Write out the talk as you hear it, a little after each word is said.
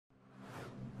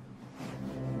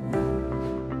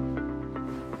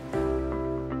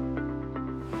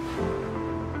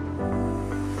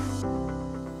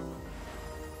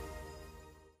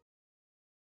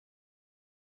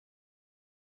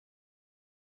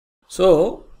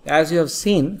So as you have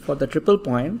seen for the triple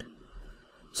point,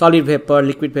 solid vapor,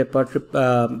 liquid vapor,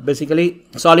 basically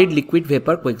solid liquid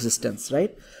vapor coexistence,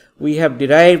 right? We have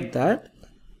derived,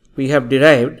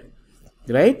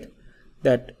 right,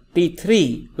 that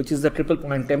T3, which is the triple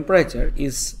point temperature,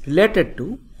 is related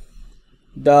to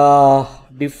the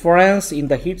difference in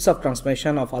the heats of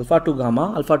transformation of alpha to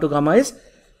gamma. Alpha to gamma is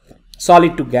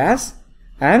solid to gas,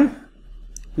 and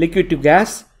liquid to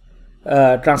gas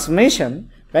transformation,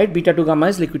 right? Beta to gamma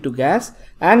is liquid to gas,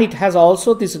 and it has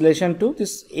also this relation to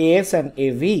this AS and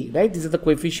AV, right? These are the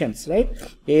coefficients, right?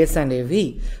 AS and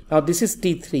AV. Now this is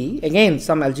T3. Again,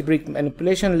 some algebraic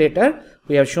manipulation later,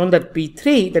 we have shown that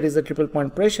P3, that is the triple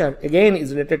point pressure, again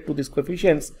is related to these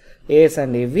coefficients AS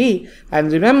and AV.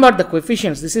 And remember the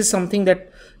coefficients. This is something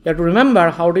that you have to remember.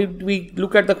 How did we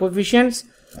look at the coefficients?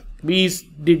 We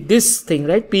did this thing,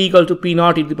 right? P equal to P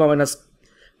naught e to the power minus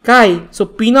chi. So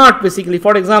P naught, basically,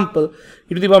 for example,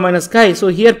 e to the power minus chi. So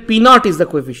here P naught is the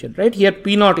coefficient, right? Here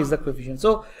P naught is the coefficient.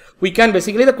 So we can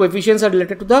basically, the coefficients are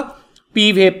related to the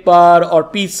P vapor or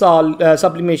P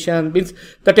sublimation, means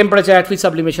the temperature at which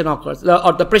sublimation occurs,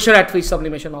 or the pressure at which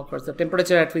sublimation occurs, the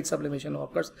temperature at which sublimation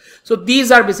occurs. So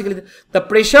these are basically the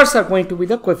pressures are going to be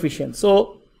the coefficients.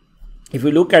 So if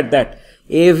you look at that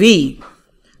AV,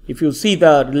 if you see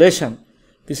the relation,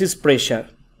 this is pressure,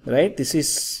 right? This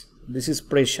is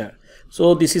pressure.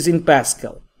 So this is in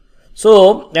Pascal.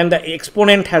 So then the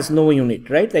exponent has no unit,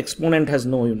 right? The exponent has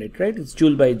no unit, right? It's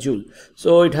joule by joule.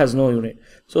 So it has no unit.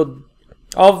 So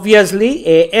obviously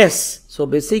AS. So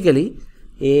basically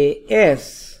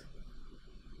AS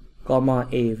comma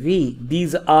AV,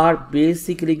 these are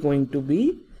basically going to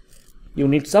be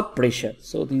units of pressure.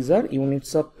 So these are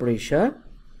units of pressure.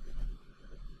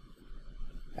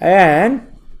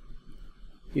 And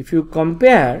if you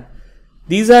compare,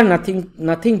 these are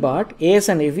nothing but AS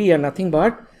and AV are nothing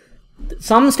but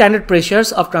some standard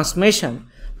pressures of transformation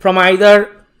from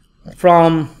either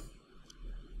from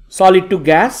solid to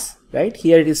gas, right?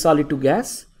 Here it is solid to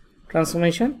gas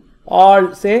transformation,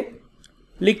 or say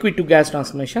liquid to gas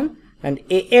transformation. And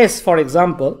AS, for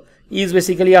example, is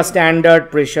basically a standard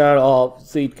pressure of,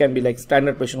 so it can be like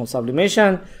standard pressure of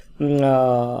sublimation,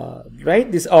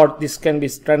 right? This can be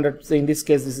standard. So in this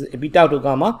case, this is beta to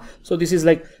gamma. So this is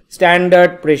like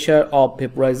standard pressure of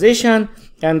vaporization,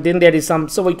 and then there is some.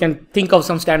 So we can think of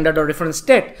some standard or reference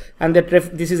state, and that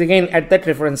this is again at that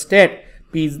reference state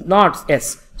P naught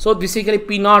S. So basically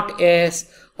P naught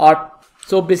S, or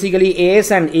so basically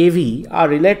AS and AV are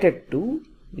related to,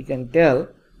 we can tell,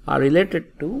 are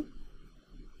related to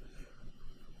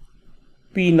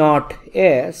P naught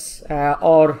S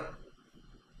or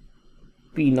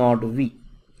P naught V,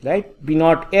 right? P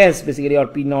naught S basically, or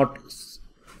P naught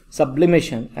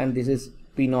sublimation, and this is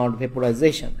P naught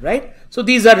vaporization, right? So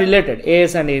these are related.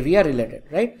 AS and AV are related,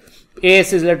 right?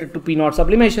 AS is related to P naught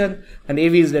sublimation and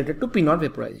AV is related to P naught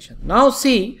vaporization. Now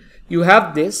see, you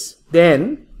have this,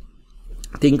 then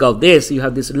think of this, you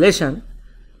have this relation.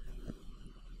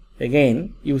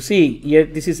 Again, you see here,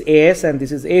 this is AS and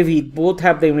this is AV, both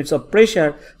have the units of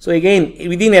pressure. So again,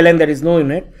 within Ln there is no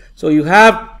unit. So you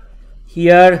have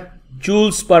here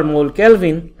joules per mole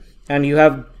Kelvin, and you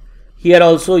have here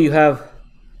also you have,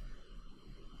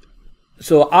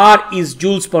 so R is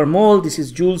joules per mole, this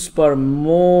is joules per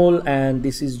mole, and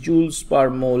this is joules per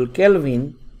mole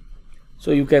Kelvin.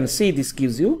 So you can see this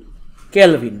gives you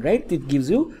Kelvin, right? It gives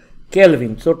you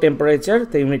Kelvin. So temperature,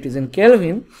 the unit is in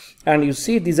Kelvin, and you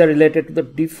see these are related to the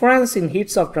difference in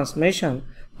heats of transformation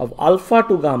of alpha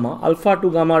to gamma. Alpha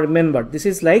to gamma, remember, this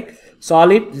is like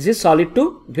solid, this is solid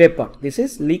to vapor, this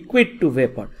is liquid to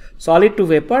vapor, solid to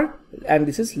vapor, and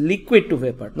this is liquid to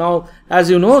vapor. Now as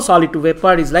you know, solid to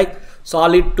vapor is like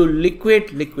solid to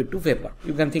liquid, liquid to vapor.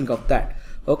 You can think of that.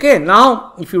 Okay,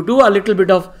 now if you do a little bit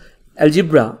of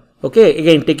algebra, okay,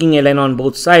 again taking ln on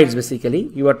both sides,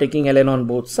 basically you are taking ln on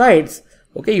both sides.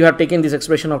 Okay, you have taken this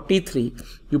expression of T3,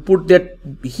 you put that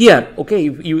here. Okay,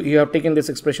 you have taken this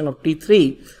expression of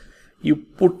T3, you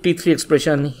put T3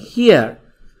 expression here,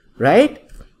 right?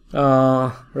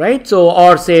 Right. So,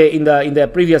 or say in the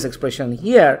previous expression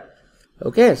here.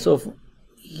 Okay, so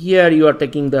here you are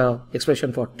taking the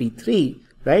expression for T3,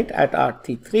 right, at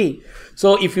R3.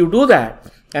 So if you do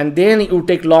that, and then you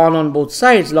take ln on both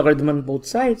sides, logarithm on both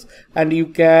sides, and you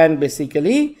can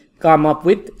basically come up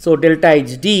with, so delta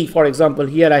HD, for example,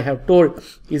 here I have told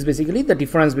is basically the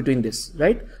difference between this,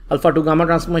 right? Alpha to gamma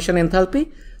transformation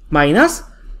enthalpy minus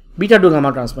beta to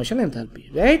gamma transformation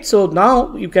enthalpy, right? So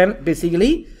now you can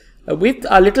basically, with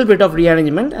a little bit of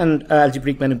rearrangement and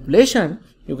algebraic manipulation,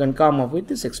 you can come up with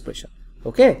this expression.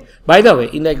 Okay. By the way,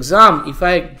 in the exam, if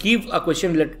I give a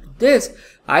question related to this,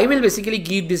 I will basically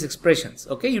give these expressions.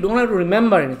 Okay, you don't have to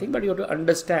remember anything, but you have to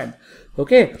understand.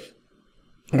 Okay,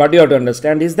 what you have to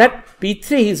understand is that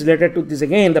P3 is related to this,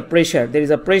 again, the pressure. There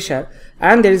is a pressure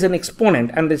and there is an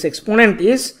exponent, and this exponent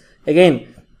is,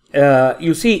 again,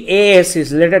 you see AS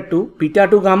is related to beta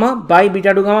to gamma by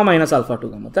beta to gamma minus alpha to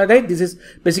gamma. Right? This is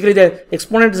basically the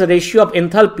exponent is the ratio of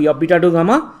enthalpy of beta to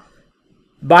gamma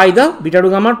by the beta to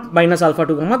gamma minus alpha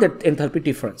to gamma, that enthalpy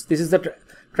difference. This is the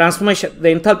transformation, the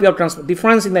enthalpy of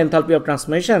difference in the enthalpy of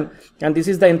transformation, and this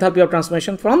is the enthalpy of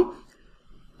transformation from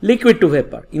liquid to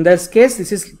vapor. In this case,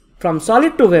 this is from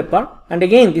solid to vapor, and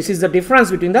again this is the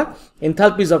difference between the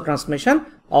enthalpies of transformation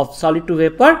of solid to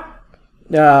vapor,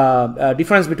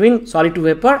 difference between solid to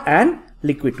vapor and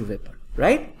liquid to vapor,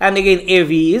 right? And again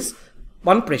AV is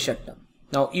one pressure term.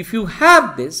 Now if you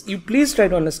have this, you please try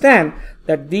to understand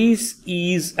that this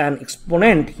is an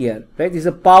exponent here, right? This is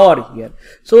a power here.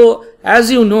 So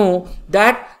as you know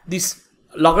that this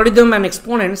logarithm and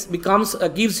exponents becomes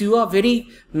gives you a very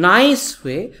nice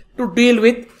way to deal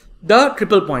with the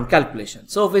triple point calculation.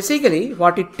 So basically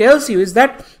what it tells you is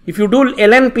that if you do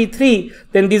ln P3,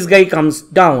 then this guy comes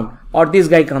down or this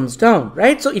guy comes down,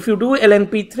 right? So if you do ln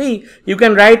P3, you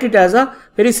can write it as a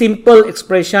very simple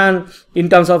expression in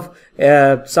terms of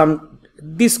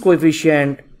this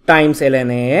coefficient times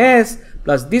ln AS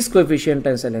plus this coefficient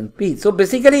times ln P. So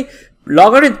basically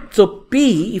logarithm, so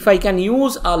P, if I can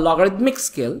use a logarithmic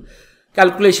scale,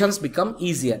 calculations become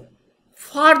easier.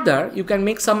 Further, you can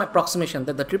make some approximation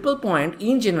that the triple point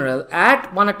in general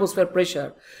at 1 atmosphere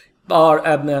pressure, or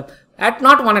at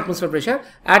not 1 atmosphere pressure,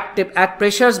 at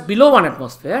pressures below 1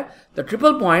 atmosphere, the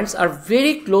triple points are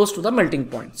very close to the melting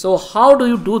point. So how do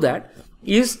you do that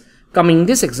is coming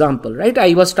this example, right?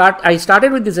 I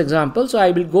started with this example, so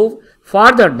I will go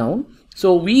farther down.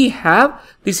 So we have,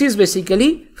 this is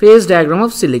basically phase diagram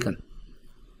of silicon.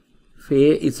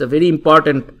 It's a very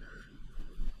important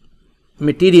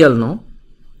material now.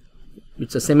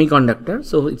 It's a semiconductor,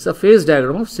 so it's a phase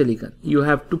diagram of silicon. You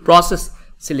have to process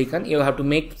silicon, you have to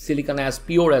make silicon as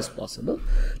pure as possible.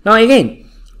 Now again,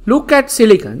 look at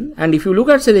silicon, and if you look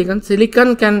at silicon,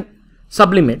 silicon can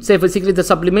sublimate. Say basically the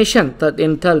sublimation, the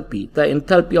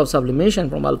enthalpy of sublimation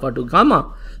from alpha to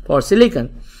gamma for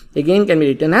silicon again can be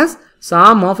written as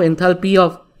sum of enthalpy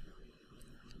of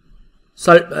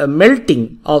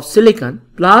melting of silicon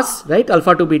plus, right,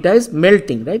 alpha to beta is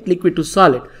melting, right, liquid to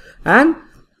solid, and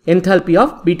enthalpy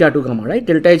of beta to gamma, right,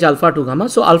 delta H alpha to gamma.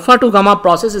 So alpha to gamma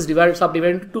process is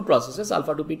subdivided into two processes,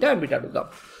 alpha to beta and beta to gamma.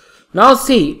 Now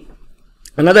see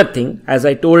another thing, as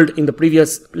I told in the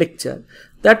previous lecture,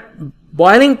 that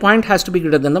boiling point has to be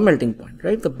greater than the melting point,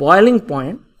 right? The boiling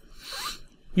point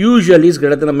usually is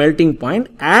greater than the melting point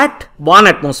at 1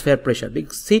 atmosphere pressure.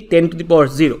 See 10 to the power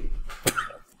 0.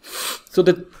 So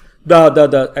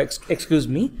excuse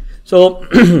me. So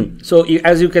so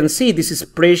as you can see, this is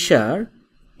pressure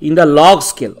in the log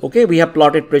scale. Okay, we have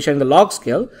plotted pressure in the log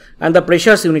scale, and the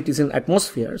pressure's unit is in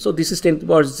atmosphere. So this is 10 to the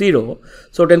power 0.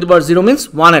 So 10 to the power 0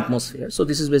 means 1 atmosphere. So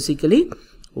this is basically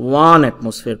 1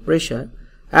 atmosphere pressure,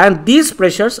 and these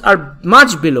pressures are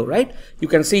much below, right? You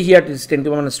can see here it is 10 to the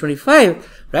power minus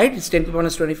 25, right? It's 10 to the power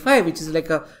minus 25, which is like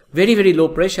a very, very low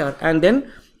pressure, and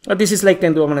then this is like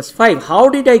 10 to the power minus 5. How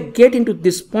did I get into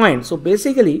this point? So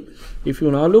basically, if you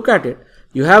now look at it,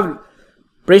 you have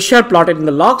pressure plotted in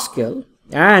the log scale,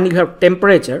 and you have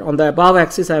temperature. On the above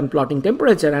axis I am plotting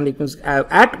temperature, and it means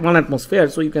at 1 atmosphere.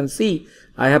 So you can see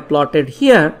I have plotted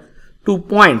here 2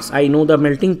 points. I know the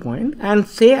melting point, and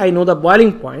say I know the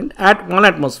boiling point at 1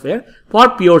 atmosphere for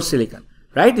pure silicon,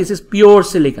 right? This is pure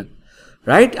silicon,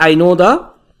 right? I know the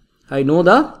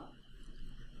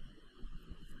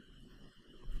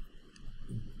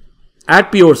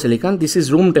at pure silicon, this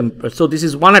is room temperature. So this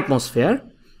is 1 atmosphere,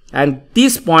 and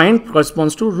this point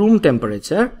corresponds to room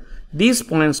temperature. These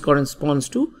points corresponds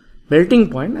to melting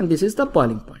point, and this is the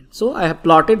boiling point. So I have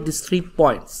plotted these 3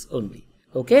 points only.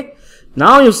 Okay.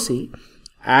 Now you see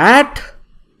at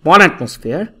 1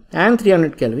 atmosphere and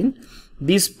 300 Kelvin,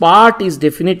 this part is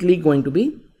definitely going to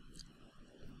be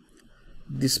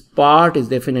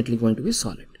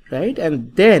solid, right?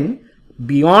 And then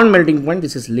beyond melting point,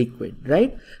 this is liquid,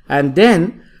 right? And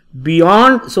then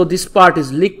beyond, so this part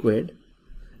is liquid,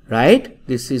 right?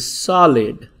 This is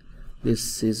solid,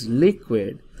 this is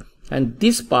liquid, and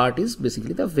this part is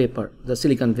basically the vapor, the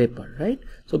silicon vapor, right?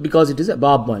 So because it is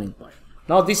above boiling point.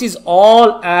 Now this is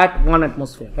all at 1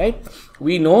 atmosphere, right?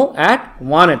 We know at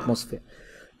 1 atmosphere.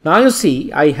 Now you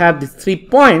see I have the 3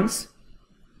 points.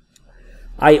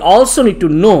 I also need to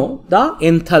know the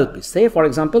enthalpy. Say for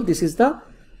example, this is the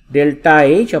delta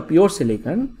H of pure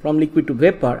silicon from liquid to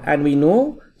vapor, and we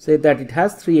know, say that it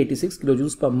has 386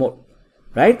 kilojoules per mole.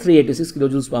 right? 386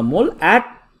 kilojoules per mole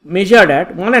measured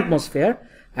at 1 atmosphere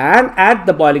and at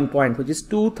the boiling point, which is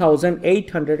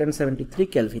 2873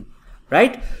 Kelvin,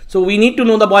 right? So we need to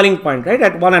know the boiling point, right,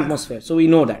 at 1 atmosphere. So we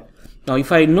know that. Now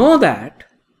if I know that,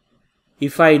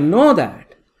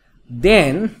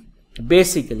 then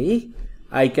basically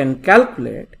I can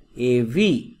calculate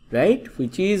AV, right,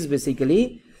 which is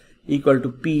basically equal to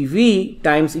PV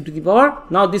times e to the power.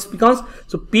 Now this becomes,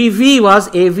 so PV was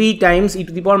AV times e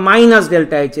to the power minus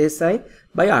delta HSI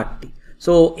by RT.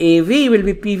 So AV will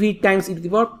be PV times e to the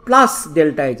power plus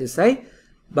delta HSI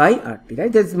by RT,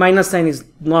 right? This minus sign is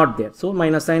not there. So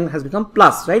minus sign has become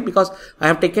plus, right? Because I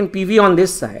have taken PV on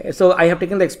this side. So I have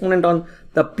taken the exponent on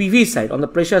the PV side, on the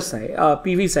pressure side,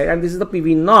 PV side, and this is the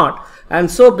PV naught. And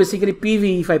so basically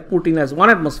PV, if I put in as 1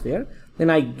 atmosphere, then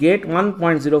I get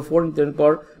 1.04 into the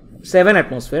power 7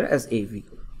 atmosphere as AV,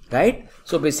 right?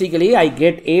 So basically I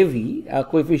get AV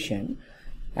coefficient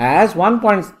as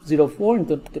 1.04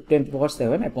 into 10 to the power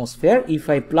 7 atmosphere if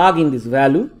I plug in this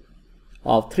value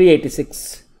of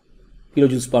 386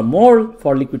 kilojoules per mole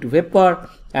for liquid to vapor,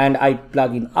 and I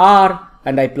plug in R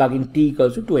and I plug in T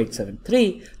equals to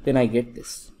 2873, then I get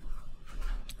this,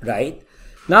 right?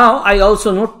 Now I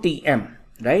also know Tm,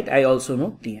 right? I also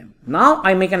know Tm. Now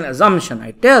I make an assumption.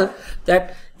 I tell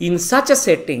that in such a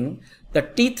setting, the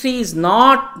T3 is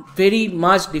not very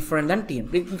much different than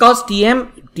Tm, because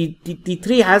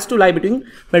T3 has to lie between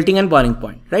melting and boiling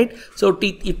point, right? So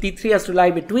if T3 has to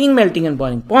lie between melting and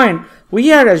boiling point,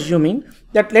 we are assuming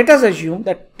that, let us assume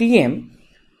that Tm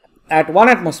at 1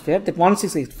 atmosphere, that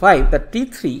 1685, that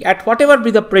T3 at whatever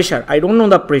be the pressure, I don't know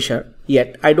the pressure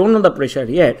yet,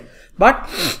 but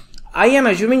I am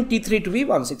assuming T3 to be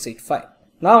 1685.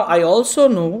 Now I also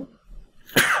know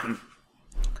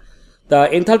the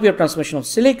enthalpy of transformation of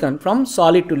silicon from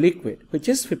solid to liquid, which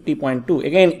is 50.2.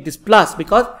 Again, it is plus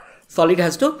because solid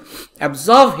has to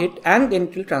absorb it and then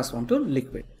it will transform to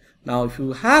liquid. Now, if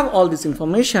you have all this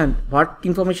information, what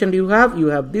information do you have? You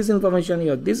have this information,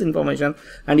 you have this information,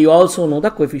 and you also know the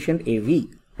coefficient AV,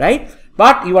 right?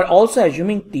 But you are also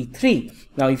assuming T3.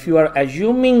 Now, if you are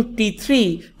assuming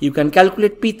T3, you can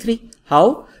calculate P3.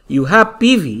 How? You have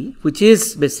PV, which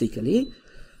is basically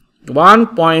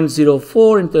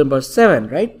 1.04 into 10 power 7,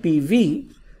 right?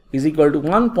 PV is equal to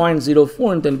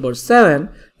 1.04 into 10 power 7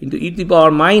 into e to the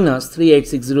power minus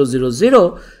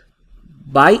 386000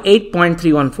 by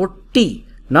 8.314 T.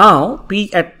 Now,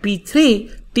 at P3,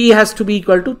 T has to be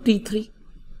equal to T3,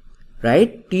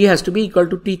 right? T has to be equal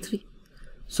to T3.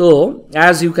 So,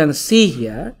 as you can see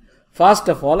here, first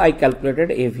of all, I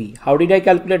calculated AV. How did I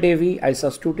calculate AV? I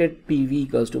substituted PV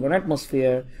equals to 1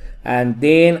 atmosphere, and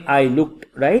then I looked,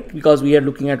 right, because we are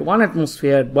looking at 1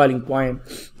 atmosphere boiling point,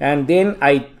 and then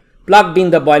I plugged in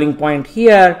the boiling point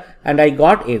here and I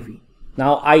got AV.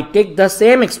 Now I take the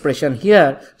same expression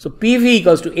here, so PV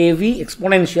equals to AV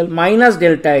exponential minus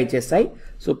delta HSI.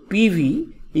 So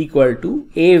PV equal to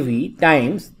AV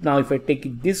times, now if I take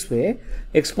it this way,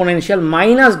 exponential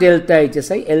minus delta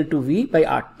HSI L to V by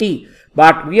RT.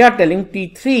 But we are telling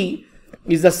T3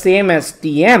 is the same as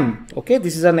Tm. Okay,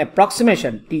 this is an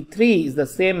approximation. T3 is the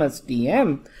same as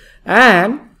Tm,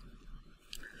 and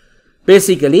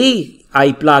basically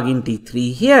I plug in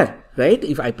T3 here, right?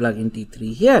 If I plug in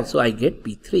T3 here, so I get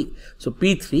P3. So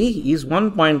P3 is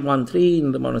 1.13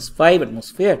 in the minus 5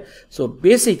 atmosphere. So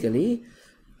basically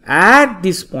at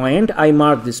this point I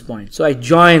mark this point, so I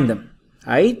join them,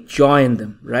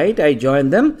 right? I join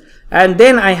them, and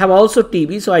then I have also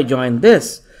TB, so I join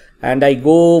this and I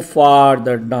go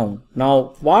farther down.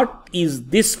 Now what is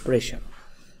this pressure?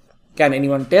 Can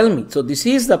anyone tell me? So this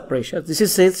is the pressure. This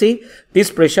is, see, this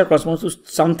pressure corresponds to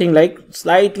something like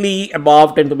slightly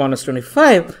above 10 to the minus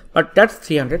 25, but that's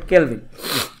 300 Kelvin.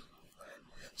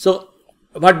 So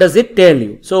what does it tell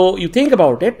you? So you think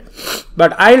about it,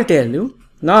 but I'll tell you.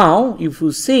 Now if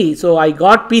you see, so I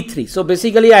got P3. So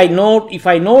basically I know, if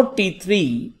I know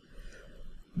T3,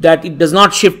 that it does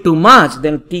not shift too much,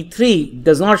 then T3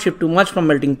 does not shift too much from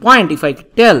melting point, if I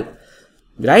tell,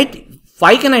 right?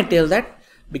 Why can I tell that?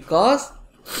 Because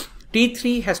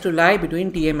T3 has to lie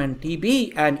between Tm and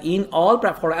Tb, and in all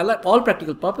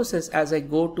practical purposes, as I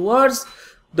go towards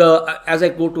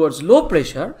low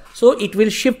pressure, so it will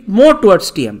shift more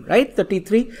towards Tm, right? The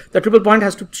T3, the triple point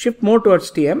has to shift more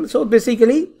towards Tm. So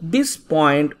basically this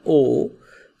point O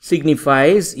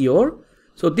signifies your,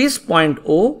 so this point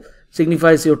O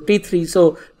signifies your T3.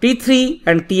 So T3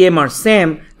 and Tm are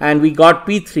same, and we got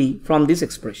P3 from this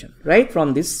expression, right?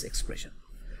 From this expression.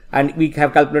 And we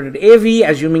have calculated AV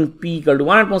assuming P equal to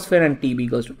 1 atmosphere and TB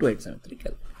equals to 2873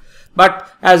 Kelvin. But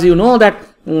as you know that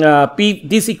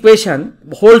this equation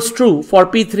holds true for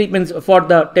P3, means for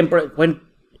the temperature when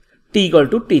T equal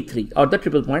to T3 or the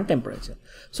triple point temperature.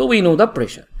 So we know the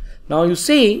pressure. Now you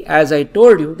see, as I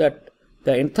told you, that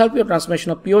the enthalpy of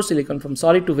transformation of pure silicon from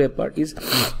solid to vapor is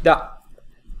the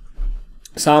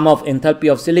sum of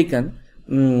enthalpy of silicon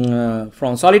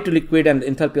from solid to liquid and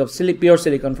enthalpy of pure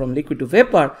silicon from liquid to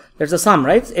vapor. That's the sum,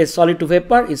 right? Is solid to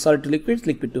vapor, is solid to liquid,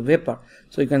 liquid to vapor.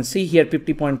 So you can see here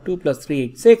 50.2 plus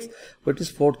 386, which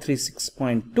is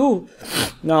 436.2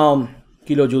 now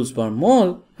kilojoules per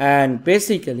mole. And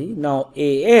basically now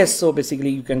AS, so basically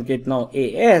you can get now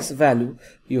AS value,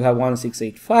 you have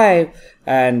 1685,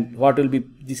 and what will be,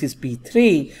 this is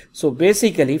P3. So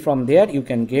basically from there you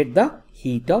can get the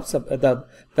heat of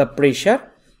the pressure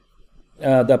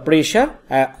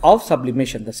of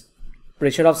sublimation, the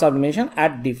pressure of sublimation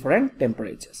at different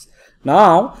temperatures.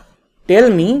 Now tell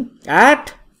me,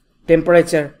 at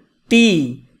temperature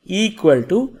T equal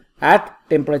to,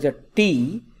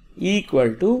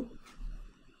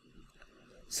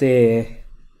 say,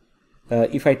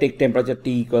 if I take temperature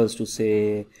T equals to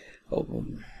say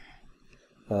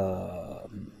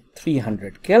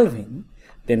 300 Kelvin,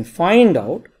 then find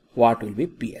out what will be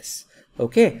PS.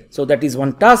 Okay, so that is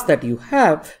one task that you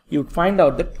have. You find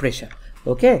out the pressure.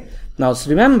 Okay, now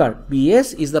remember,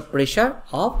 PS is the pressure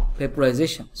of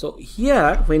vaporization. So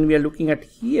here, when we are looking at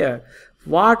here,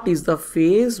 what is the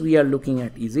phase we are looking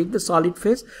at? Is it the solid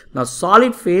phase? Now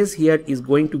solid phase here is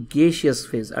going to gaseous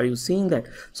phase. Are you seeing that?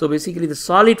 So basically the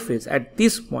solid phase at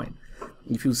this point,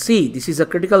 if you see, this is a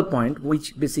critical point,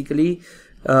 which basically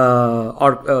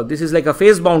this is like a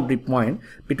phase boundary point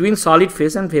between solid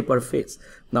phase and vapor phase.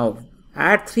 Now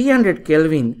at 300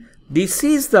 Kelvin, this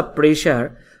is the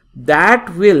pressure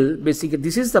that will basically,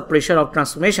 this is the pressure of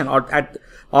transformation, or at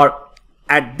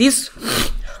this,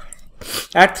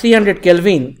 at 300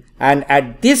 Kelvin and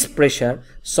at this pressure,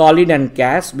 solid and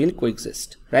gas will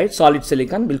coexist, right? Solid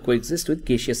silicon will coexist with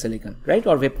gaseous silicon, right?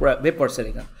 Or vapor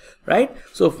silicon, right?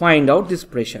 So find out this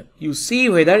pressure. You see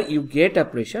whether you get a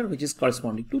pressure which is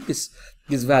corresponding to this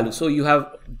value. So you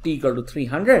have T equal to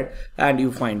 300 and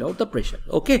you find out the pressure.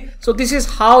 Okay, so this is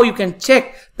how you can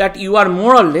check that you are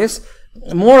more or less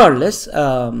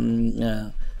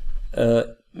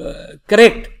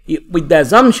correct with the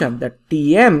assumption that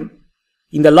Tm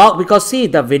in the log, because see,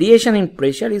 the variation in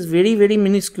pressure is very, very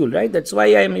minuscule, right? That's why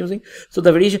I am using, so the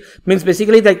variation means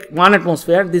basically like 1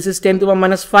 atmosphere, this is 10 to the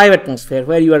minus 5 atmosphere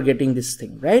where you are getting this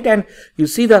thing, right? And you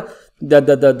see the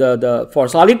for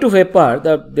solid to vapor,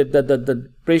 the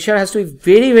pressure has to be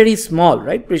very, very small,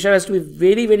 right? Pressure has to be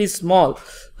very, very small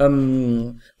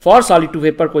for solid to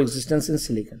vapor coexistence in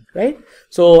silicon, right?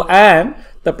 So, and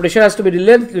the pressure has to be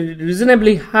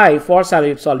reasonably high for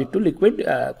solid to liquid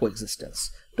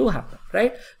coexistence to happen,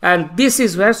 right? And this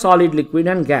is where solid, liquid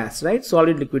and gas, right?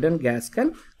 Solid, liquid and gas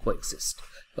can coexist.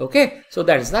 Okay, so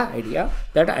that is the idea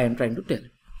that I am trying to tell.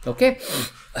 Okay.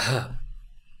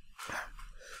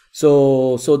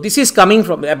 So this is coming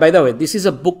from, by the way, this is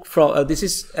a book from, this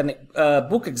is an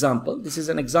book example. This is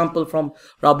an example from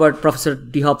Professor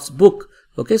de Hoop's book.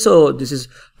 Okay, so this is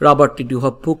Robert de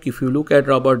Hoop book. If you look at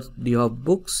Robert de Hoop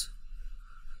books,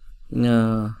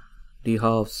 de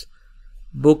Hoop's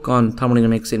book on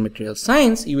thermodynamics in material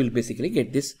science, you will basically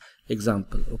get this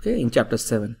example, okay, in chapter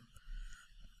 7.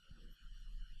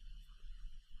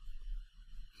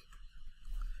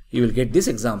 You will get this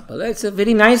example. It's a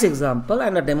very nice example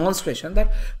and a demonstration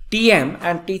that Tm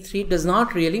and T3 does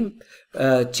not really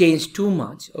change too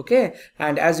much, okay.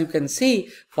 And as you can see,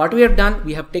 what we have done,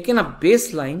 we have taken a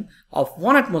baseline of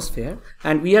 1 atmosphere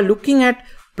and we are looking at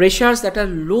pressures that are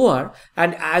lower,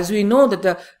 and as we know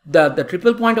that the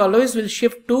triple point always will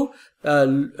shift to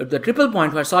the triple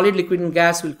point where solid, liquid and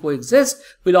gas will coexist,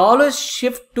 will always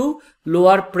shift to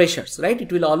lower pressures, right?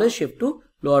 It will always shift to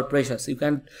lower pressures. You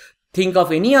can think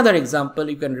of any other example,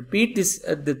 you can repeat this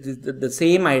the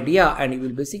same idea, and you will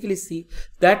basically see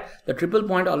that the triple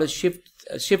point always shifts.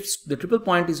 The triple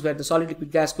point is where the solid,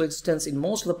 liquid, gas coexistence in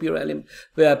most of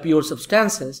the pure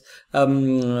substances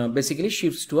basically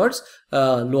shifts towards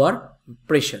lower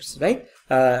pressures, right?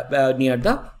 Near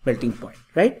the melting point,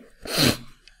 right?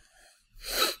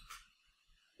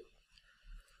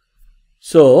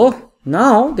 So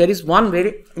now there is one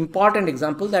very important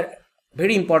example that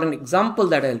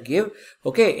I'll give.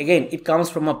 Okay, again, it comes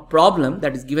from a problem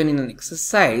that is given in an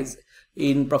exercise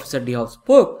in Professor de Hoop's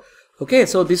book. Okay,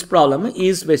 so this problem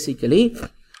is basically,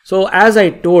 so as I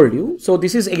told you, so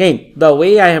this is again the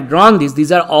way I have drawn this.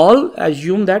 These are all,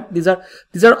 assume that these are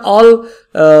all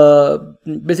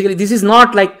basically, this is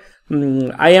not like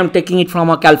I am taking it from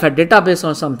a CalFAT database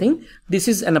or something. This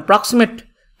is an approximate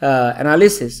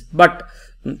analysis, but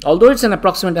although it's an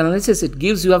approximate analysis, it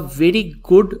gives you a very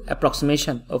good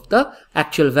approximation of the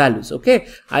actual values. Okay,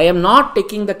 I am not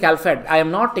taking the CalFET, I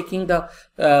am not taking the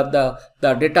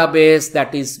database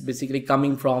that is basically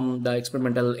coming from the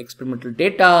experimental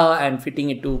data and fitting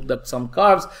it to some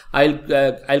curves.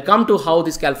 I'll come to how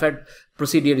this CalFET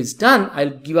procedure is done.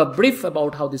 I'll give a brief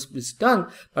about how this is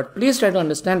done, but please try to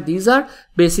understand these are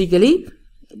basically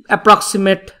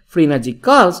approximate free energy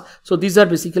curves. So these are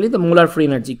basically the molar free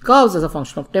energy curves as a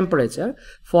function of temperature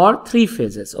for 3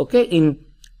 phases. Okay, in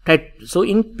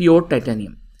pure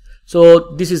titanium.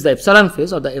 So this is the epsilon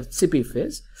phase or the FCP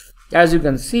phase. As you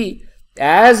can see,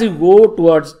 as you go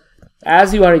towards,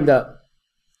 as you are in the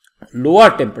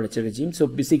lower temperature regime, so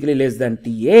basically less than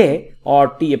TA or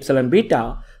T epsilon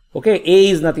beta. Okay,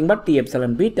 A is nothing but T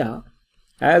epsilon beta.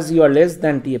 As you are less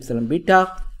than T epsilon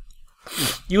beta,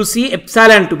 you see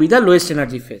epsilon to be the lowest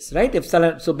energy phase, right?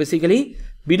 Epsilon, so basically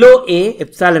below A,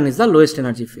 epsilon is the lowest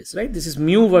energy phase, right? This is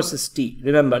mu versus T.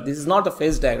 Remember, this is not a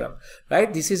phase diagram,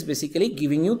 right? This is basically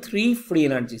giving you 3 free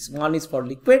energies. One is for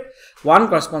liquid, one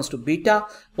corresponds to beta,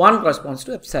 one corresponds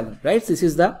to epsilon, right? This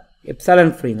is the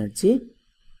epsilon free energy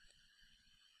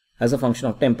as a function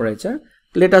of temperature.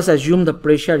 Let us assume the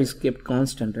pressure is kept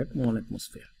constant at 1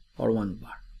 atmosphere or 1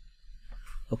 bar.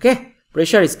 Okay,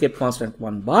 pressure is kept constant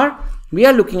 1 bar. We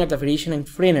are looking at the variation in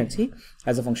free energy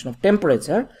as a function of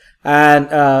temperature, and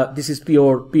this is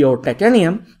pure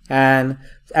titanium. And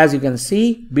as you can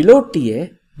see, below TA,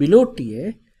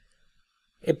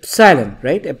 epsilon,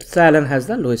 right? Epsilon has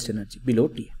the lowest energy below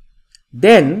TA.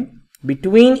 Then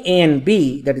between A and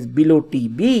B, that is below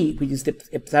TB, which is the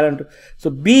epsilon. So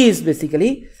B is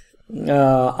basically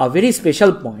a very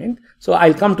special point. So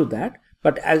I'll come to that.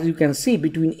 But as you can see,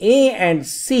 between A and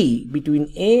C,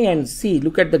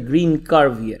 look at the green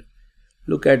curve here.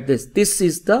 Look at this. This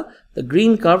is the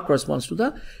green curve corresponds to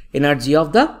the energy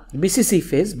of the BCC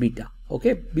phase beta.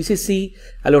 Okay, BCC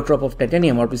allotrope of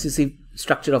titanium or BCC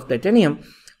structure of titanium.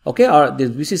 Okay, or the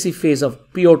BCC phase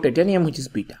of pure titanium, which is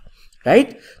beta.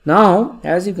 Right now,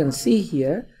 as you can see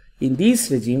here, in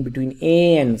this regime between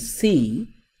A and C,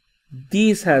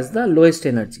 this has the lowest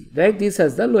energy, right? This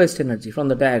has the lowest energy from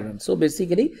the diagram. So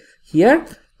basically here,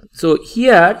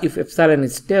 if epsilon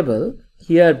is stable,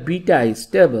 here beta is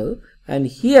stable, and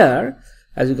here,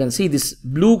 as you can see, this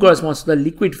blue corresponds to the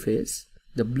liquid phase.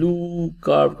 The blue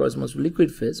curve corresponds to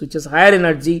liquid phase, which has higher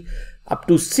energy up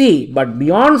to C, but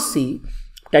beyond C,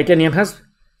 titanium has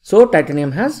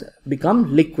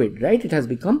become liquid, right? It has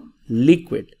become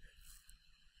liquid.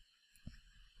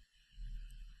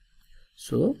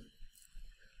 So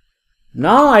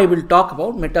now I will talk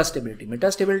about metastability.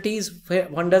 Metastability is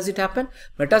when does it happen?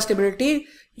 Metastability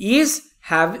is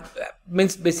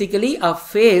means basically a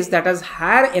phase that has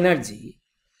higher energy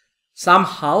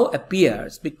somehow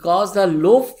appears because the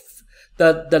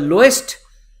lowest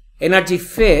energy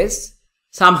phase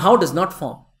somehow does not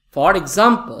form. For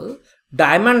example,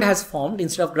 diamond has formed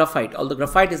instead of graphite, although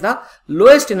graphite is the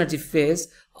lowest energy phase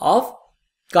of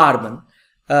carbon.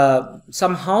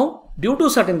 Somehow, due to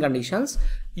certain conditions,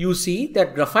 you see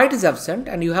that graphite is absent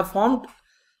and you have formed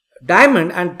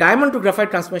diamond, and diamond to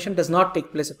graphite transformation does not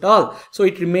take place at all. So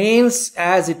it remains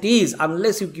as it is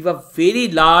unless you give a very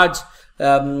large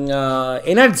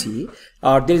energy,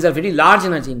 or there is a very large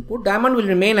energy input. Diamond will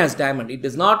remain as diamond. It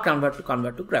does not convert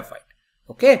to graphite.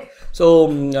 Okay,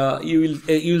 so you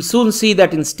will soon see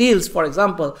that in steels, for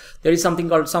example, there is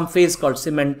some phase called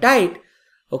cementite.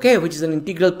 Okay, which is an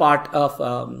integral part of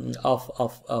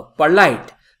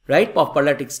perlite, right? Of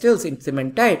perlitic steels in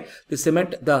cementite.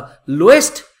 The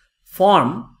lowest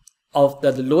form of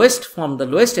the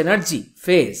lowest energy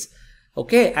phase,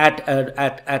 okay,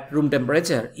 at room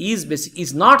temperature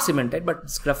is not cementite, but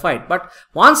it's graphite. But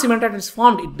once cementite is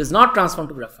formed, it does not transform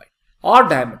to graphite or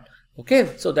diamond.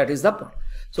 Okay, so that is the point.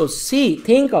 So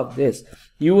think of this.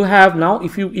 You have now,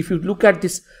 if you look at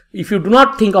this, if you do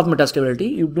not think of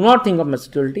metastability,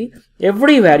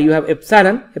 everywhere you have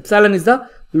epsilon. Epsilon is the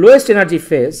lowest energy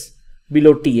phase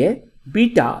below TA.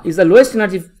 Beta is the lowest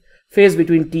energy phase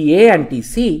between TA and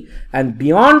TC, and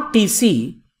beyond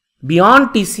TC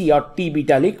or T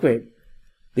beta liquid,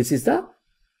 this is the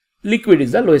liquid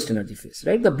is the lowest energy phase,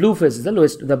 right? The blue phase is the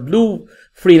lowest. The blue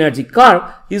free energy curve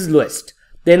is lowest.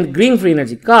 Then green free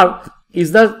energy curve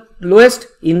is the lowest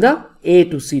in the A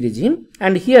to C regime,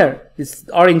 and here this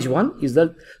orange one is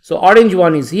orange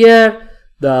one is here.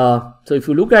 So if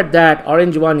you look at that,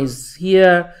 orange one is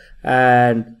here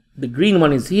and the green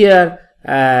one is here,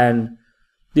 and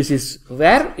this is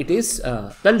where it is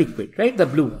the liquid, right? The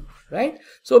blue one, right?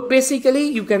 So basically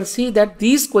you can see that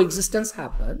this coexistence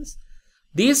happens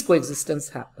if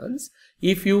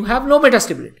you have no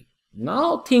metastability.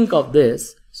 Now think of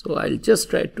this. So I'll just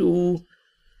try to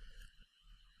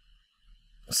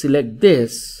select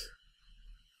this.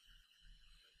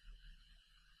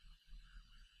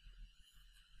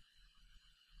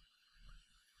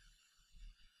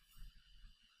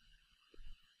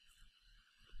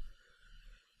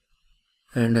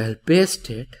 And I'll paste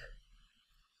it.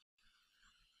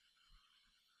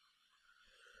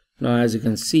 Now as you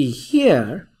can see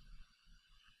here,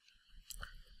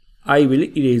 I will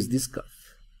erase this curve.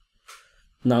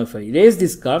 Now if I erase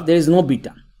this curve, there is no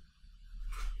beta.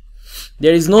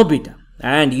 There is no beta.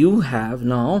 And you have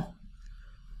now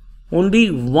only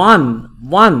one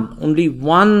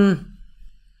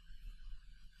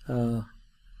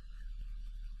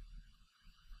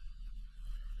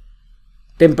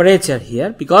temperature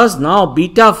here, because now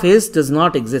beta phase does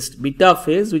not exist. Beta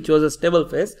phase, which was a stable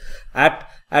phase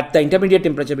at the intermediate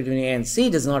temperature between A and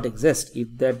C, does not exist.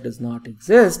 If that does not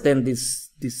exist, then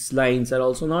these lines are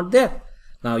also not there.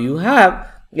 Now you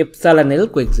have epsilon L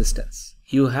coexistence.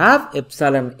 You have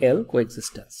epsilon L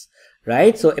coexistence,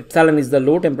 right? So epsilon is the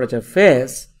low temperature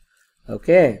phase,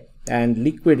 okay, and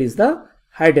liquid is the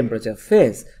high temperature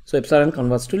phase. So epsilon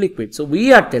converts to liquid. So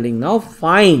we are telling now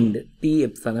find T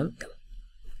epsilon L.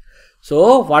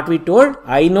 So what we told,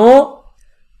 I know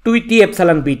T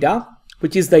epsilon beta,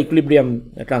 which is the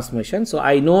equilibrium transformation. So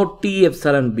I know T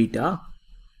epsilon beta,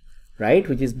 right,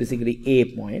 which is basically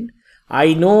A point.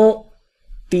 I know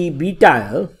T beta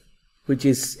L, which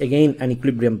is again an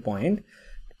equilibrium point.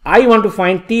 I want to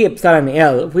find T epsilon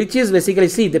L, which is basically,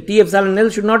 see, the T epsilon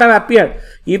L should not have appeared.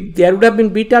 If there would have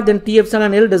been beta, then T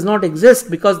epsilon L does not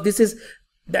exist, because this is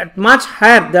that much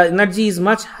higher, the energy is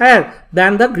much higher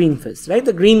than the green phase, right?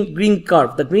 The green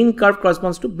curve. The green curve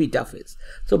corresponds to beta phase.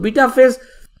 So beta phase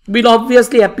will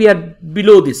obviously appear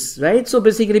below this, right? So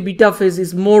basically beta phase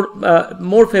is more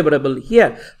favorable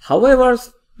here. However,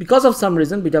 because of some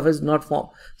reason beta phase is not formed.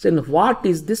 So what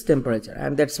is this temperature?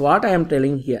 And that's what I am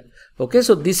telling here. Okay,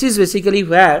 so this is basically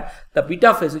where the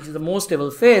beta phase, which is the most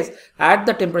stable phase at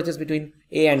the temperatures between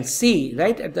A and C,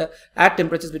 right? At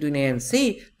temperatures between A and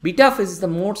C, beta phase is the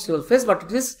most stable phase, but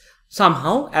it is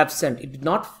somehow absent. It did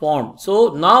not form.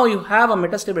 So now you have a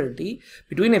metastability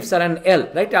between epsilon and L,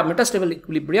 right? A metastable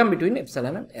equilibrium between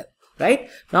epsilon and L, right?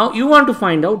 Now you want to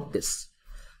find out this.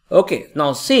 Okay,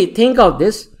 now see, think of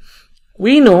this.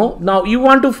 We know, now you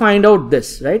want to find out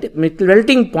this, right?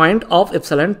 Melting point of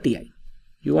epsilon Ti.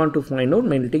 You want to find out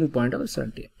melting point of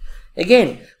epsilon Ti.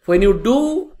 Again, when you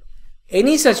do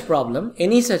any such problem,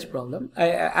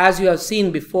 as you have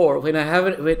seen before,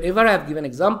 whenever I have given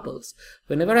examples,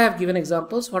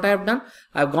 what I have done,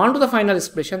 I have gone to the final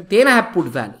expression, then I have put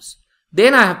values.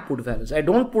 I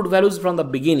don't put values from the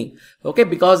beginning, okay,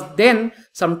 because then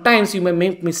sometimes you may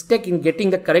make mistake in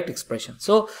getting the correct expression.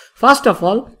 So first of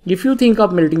all, if you think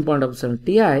of melting point of epsilon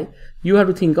Ti, you have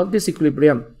to think of this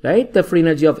equilibrium, right? The free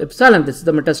energy of epsilon, this is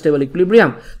the metastable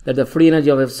equilibrium, that the free energy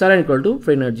of epsilon equal to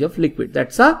free energy of liquid.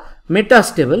 That's a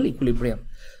metastable equilibrium.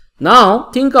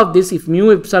 Now think of this, if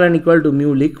mu epsilon equal to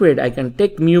mu liquid, I can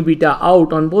take mu beta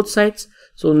out on both sides.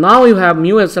 So now you have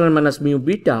mu epsilon minus mu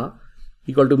beta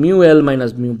equal to mu L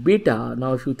minus mu beta.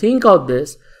 Now if you think of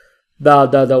this,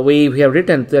 the way we have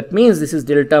written, that means this is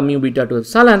delta mu beta to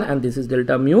epsilon, and this is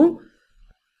delta mu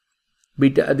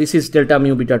beta, this is delta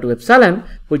mu beta to epsilon,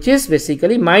 which is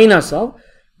basically minus of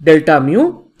delta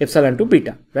mu epsilon to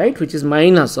beta, right, which is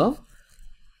minus of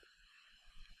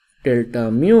delta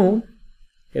mu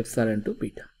epsilon to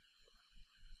beta.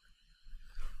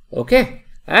 Okay,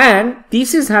 and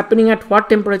this is happening at what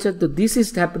temperature? So this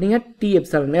is happening at T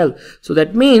epsilon L. So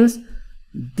that means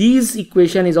this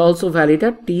equation is also valid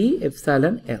at T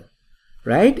epsilon L,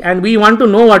 right? And we want to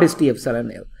know what is T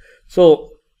epsilon L.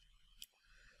 So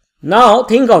now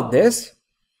think of this.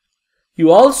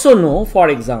 You also know, for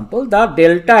example, the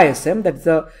delta Sm, that's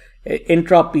the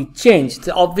entropy change.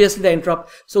 So obviously the entropy,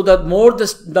 so the more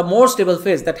stable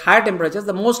phase, that higher temperatures,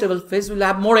 the more stable phase will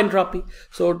have more entropy.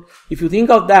 So if you think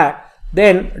of that,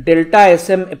 then delta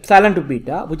Sm epsilon to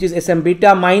beta, which is Sm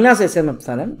beta minus Sm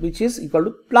epsilon, which is equal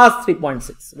to plus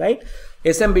 3.6, right?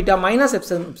 Sm beta minus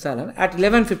Sm epsilon at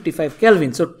 1155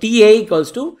 Kelvin. So Ta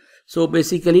equals to, so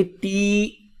basically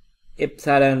T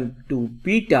epsilon to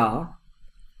beta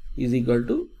is equal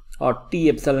to, or T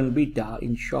epsilon beta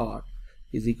in short,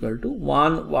 is equal to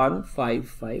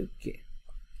 1155 K.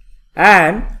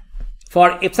 And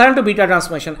for epsilon to beta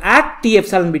transformation at T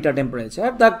epsilon beta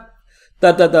temperature, the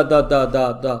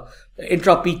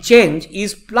entropy change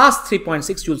is plus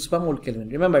 3.6 joules per mole Kelvin.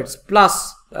 Remember, it's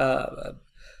plus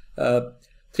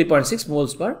 3.6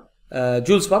 moles per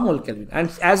joules per mole Kelvin.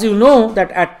 And as you know that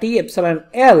at T epsilon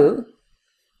L,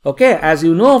 okay, as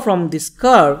you know from this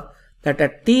curve, that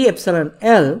at T epsilon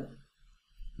L,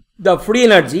 the free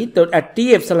energy at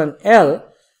T epsilon L,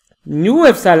 nu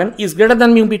epsilon is greater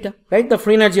than mu beta, right? The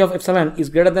free energy of epsilon is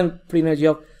greater than free energy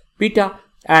of beta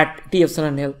at T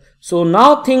epsilon L. So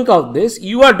now think of this,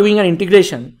 you are doing an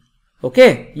integration,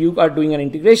 okay? You are doing an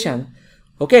integration,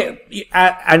 okay?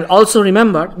 And also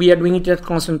remember, we are doing it at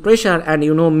constant pressure, and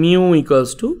you know mu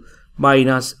equals to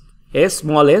minus S,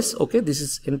 small s, okay? This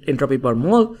is entropy per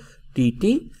mole,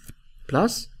 dt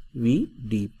plus V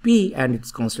dP, and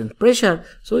it's constant pressure,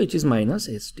 so it is minus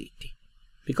S dt,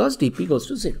 because dP goes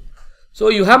to 0. So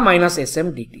you have minus Sm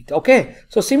dt, okay?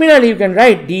 So similarly, you can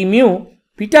write d mu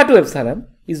beta to epsilon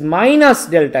is minus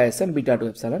delta Sm beta to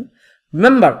epsilon.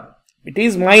 Remember, it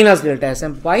is minus delta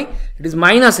Sm. Why? It is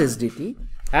minus S dt,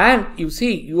 and you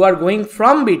see, you are going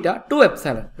from beta to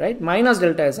epsilon, right? Minus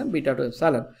delta Sm beta to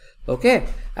epsilon, okay?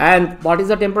 And what is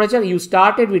the temperature? You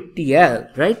started with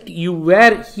TL, right? You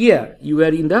were here, you were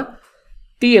in the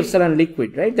T epsilon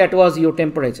liquid, right? That was your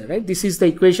temperature, right? This is the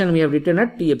equation we have written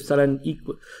at T epsilon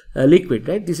liquid,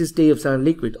 right? This is T epsilon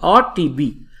liquid or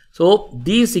TB. So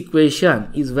this equation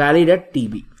is valid at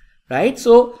TB, right?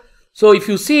 So if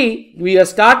you see, we are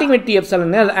starting with T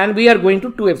epsilon L and we are going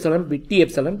to T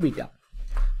epsilon beta.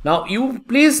 Now you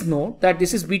please note that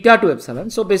this is beta to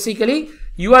epsilon. So basically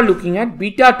you are looking at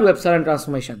beta to epsilon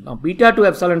transformation. Now beta to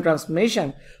epsilon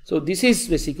transformation. So this is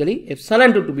basically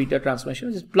epsilon to beta transformation,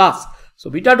 which is plus. So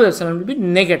beta to epsilon will be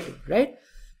negative, right?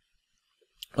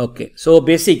 Okay. So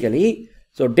basically,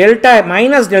 so delta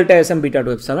minus delta Sm beta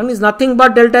to epsilon is nothing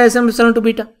but delta Sm epsilon to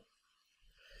beta.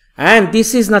 And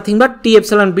this is nothing but T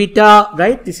epsilon beta,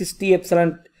 right? This is T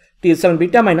epsilon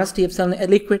beta minus T epsilon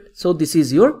liquid. So this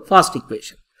is your first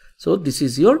equation. So this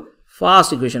is your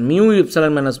first equation. Mu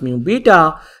epsilon minus mu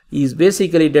beta is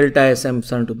basically delta Sm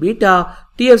epsilon to beta,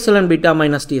 T epsilon beta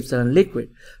minus T epsilon liquid.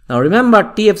 Now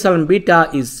remember, T epsilon beta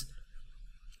is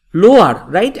lower,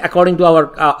 right? According to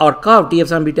our curve, T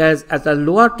epsilon beta is at a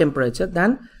lower temperature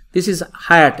than this is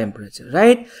higher temperature,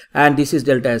 right? And this is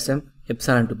delta Sm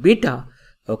epsilon to beta.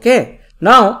 Okay.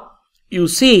 Now you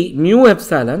see, mu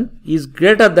epsilon is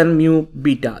greater than mu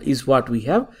beta is what we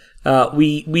have.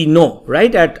 We know,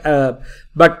 right?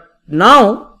 But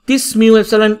now this mu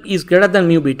epsilon is greater than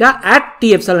mu beta at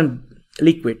T epsilon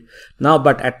liquid. Now,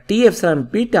 but at T epsilon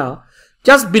beta,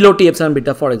 just below T epsilon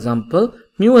beta, for example,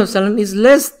 mu epsilon is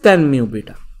less than mu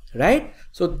beta, right?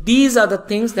 So these are the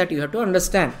things that you have to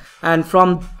understand. And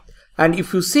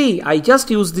if you see, I just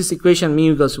use this equation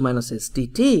mu equals to minus S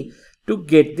dt to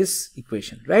get this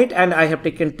equation, right? And I have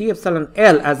taken T epsilon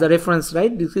L as the reference,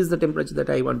 right? This is the temperature that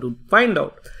I want to find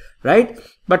out, right?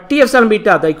 But T epsilon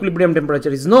beta, the equilibrium temperature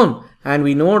is known, and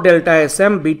we know delta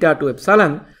Sm beta to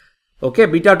epsilon, okay,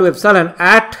 beta to epsilon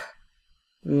at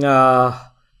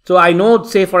so I know,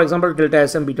 say for example, delta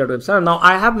Sm beta to epsilon. Now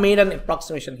I have made an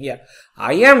approximation here.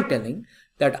 I am telling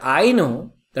that I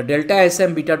know the delta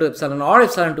Sm beta to epsilon or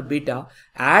epsilon to beta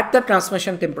at the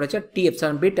transmission temperature T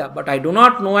epsilon beta, but I do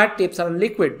not know at T epsilon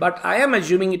liquid, but I am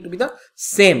assuming it to be the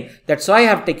same. That's why I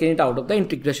have taken it out of the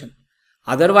integration.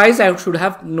 Otherwise, I should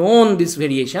have known this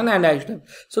variation, and I should have.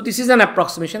 So this is an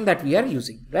approximation that we are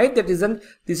using, right?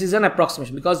 This is an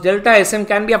approximation, because delta Sm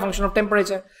can be a function of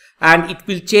temperature, and it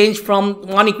will change from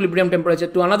one equilibrium temperature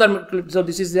to another. So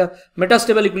this is the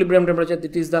metastable equilibrium temperature.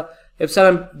 This is the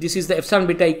epsilon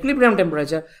beta equilibrium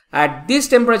temperature. At this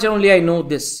temperature only I know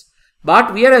this,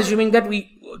 but we are assuming that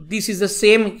this is the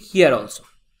same here also.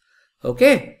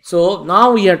 Okay, so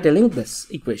now we are telling this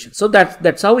equation. So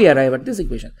that's how we arrive at this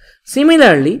equation.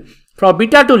 Similarly, for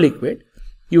beta to liquid,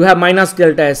 you have minus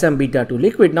delta Sm beta to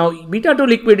liquid. Now beta to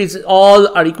liquid is all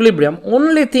our equilibrium.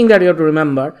 Only thing that you have to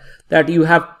remember, that you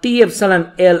have T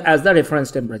epsilon L as the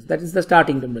reference temperature. That is the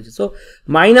starting temperature. So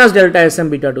minus delta Sm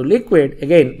beta to liquid,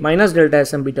 again minus delta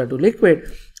Sm beta to liquid,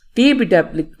 T beta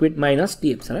liquid minus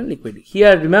T epsilon liquid.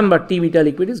 Here remember, T beta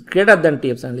liquid is greater than T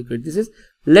epsilon liquid. This is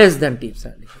less than T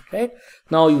epsilon liquid, right?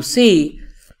 Now you see,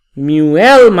 mu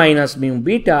L minus mu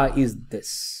beta is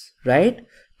this, right?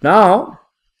 Now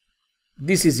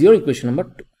this is your equation number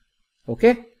 2.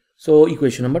 Okay, so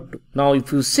equation number 2. Now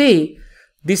if you see,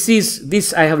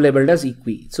 this I have labeled as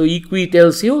equi. So equi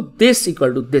tells you this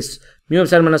equal to this, mu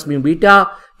epsilon minus mu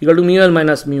beta equal to mu L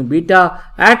minus mu beta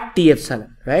at T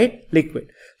epsilon, right,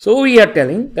 liquid. So we are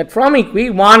telling that from equi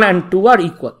 1 and 2 are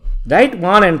equal, right?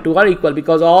 1 and 2 are equal,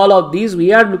 because all of these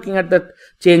we are looking at the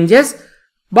changes,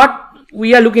 but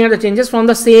we are looking at the changes from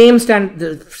the same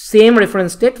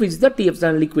reference state, which is the T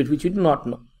epsilon liquid, which we do not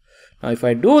know. Now if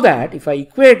I do that, if I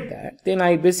equate that, then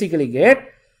I basically get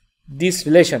this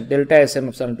relation, delta Sm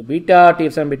epsilon to beta, T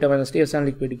epsilon beta minus T epsilon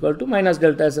liquid equal to minus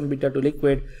delta Sm beta to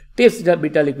liquid, T epsilon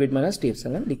beta liquid minus T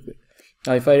epsilon liquid.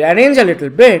 Now if I arrange a little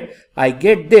bit, I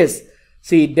get this.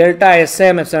 See, delta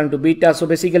Sm epsilon to beta. So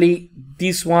basically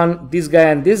this one, this guy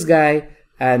and this guy,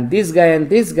 and this guy and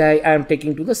this guy, I am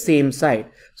taking to the same side.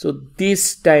 So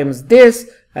this times this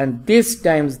and this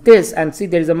times this, and see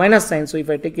there is a minus sign. So if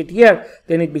I take it here,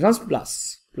 then it becomes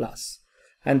plus,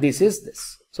 and this is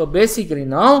this. So basically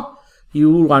now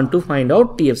you want to find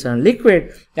out T epsilon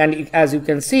liquid, and as you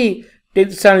can see, T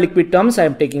epsilon liquid terms I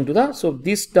am taking to the, so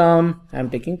this term I am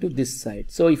taking to this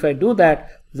side. So if I do that,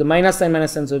 the minus sign,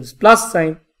 so it's plus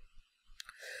sign,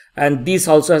 and this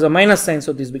also has a minus sign,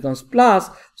 so this becomes plus.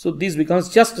 So this becomes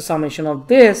just a summation of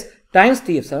this times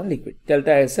T epsilon liquid,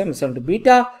 delta Sm epsilon to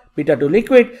beta, beta to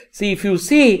liquid. See, if you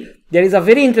see, there is a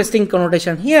very interesting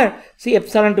connotation here. See,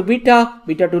 epsilon to beta,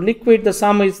 beta to liquid, the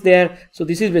sum is there. So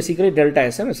this is basically delta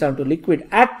Sm epsilon to liquid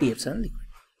at T epsilon liquid,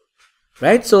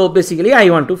 right? So basically I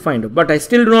want to find out, but I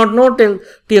still do not know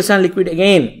T epsilon liquid.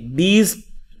 Again, these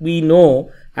we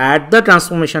know at the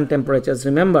transformation temperatures.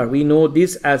 Remember, we know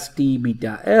this as T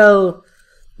beta L,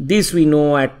 this we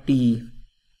know at T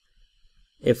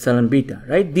epsilon beta,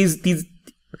 right? These,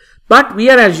 but we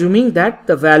are assuming that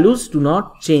the values do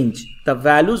not change. The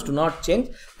values do not change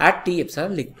at T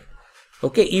epsilon liquid.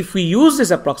 Okay, if we use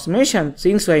this approximation,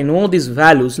 since I know these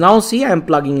values, now see I am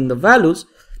plugging in the values.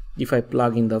 If I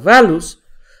plug in the values,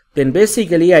 then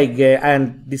basically I get,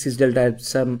 and this is delta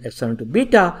epsilon to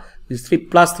beta, this 3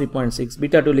 plus 3.6,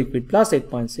 beta to liquid plus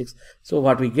 8.6. So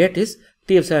what we get is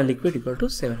T epsilon liquid equal to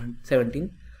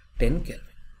 1710 Kelvin.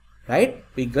 Right?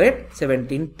 We get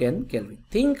 1710 Kelvin.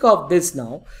 Think of this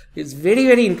now. It's very,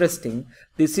 very interesting.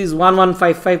 This is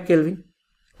 1155 Kelvin,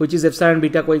 which is epsilon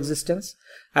beta coexistence.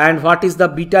 And what is the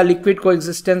beta liquid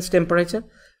coexistence temperature?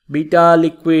 Beta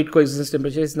liquid coexistence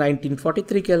temperature is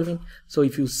 1943 Kelvin. So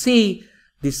if you see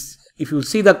this, if you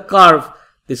see the curve,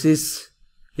 this is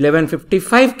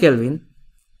 1155 Kelvin.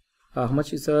 How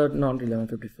much is not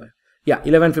 1155? Yeah,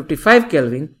 1155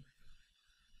 Kelvin.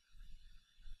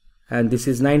 And this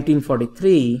is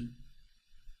 1943,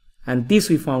 and this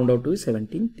we found out to be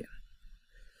 1710.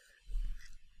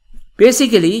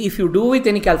 Basically, if you do with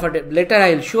any calculator, later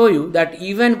I will show you that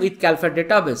even with calculator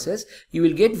databases, you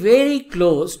will get very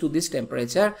close to this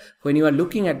temperature when you are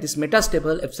looking at this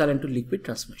metastable epsilon to liquid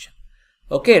transformation.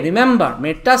 Okay, remember,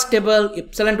 metastable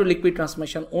epsilon to liquid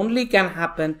transformation only can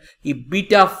happen if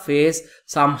beta phase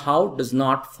somehow does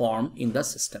not form in the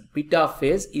system. Beta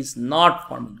phase is not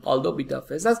forming, although beta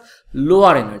phase has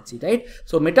lower energy, right?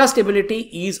 So metastability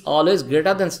is always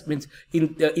greater than, means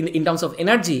in terms of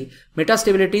energy,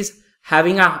 metastability is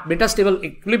having a metastable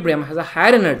equilibrium has a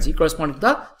higher energy corresponding to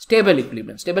the stable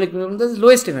equilibrium. Stable equilibrium is the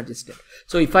lowest energy state.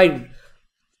 So if I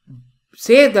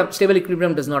say the stable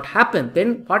equilibrium does not happen,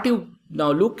 then what you now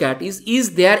look at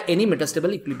is there any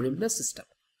metastable equilibrium in the system?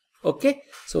 Okay,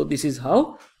 so this is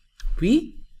how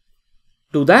we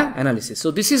do the analysis. So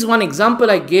this is one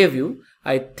example I gave you.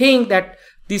 I think that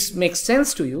this makes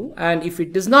sense to you, and if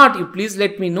it does not, you please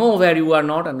let me know where you are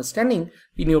not understanding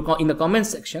in the comment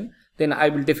section. Then I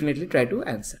will definitely try to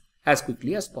answer as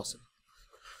quickly as possible.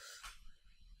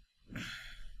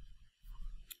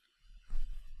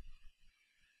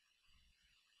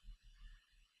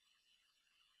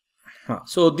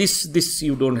 So this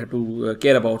you don't have to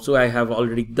care about. So I have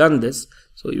already done this,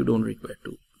 so you don't require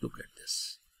to look at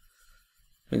this.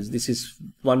 Means this is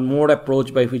one more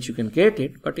approach by which you can get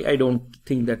it, but I don't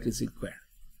think that is required.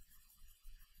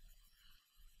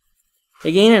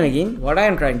 Again and again, what I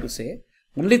am trying to say,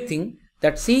 only thing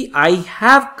that, see, I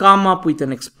have come up with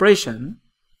an expression.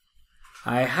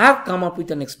 I have come up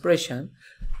with an expression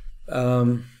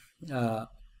where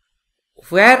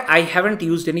I haven't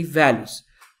used any values.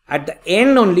 At the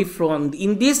end only, from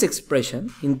in this expression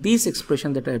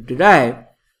that I have derived,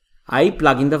 I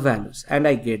plug in the values and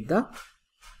I get the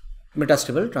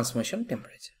metastable transformation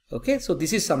temperature. Okay, so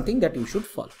this is something that you should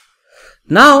follow.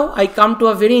 Now I come to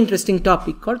a very interesting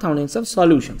topic called thermodynamics of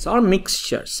solutions or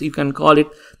mixtures. You can call it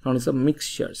thermodynamics of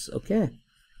mixtures. Okay,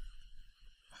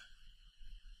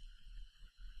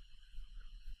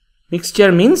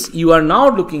 mixture means you are now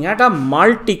looking at a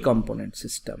multi-component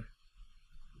system.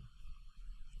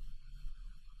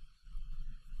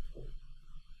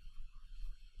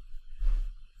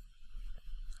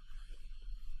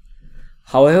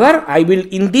 However, I will,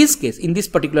 in this case, in this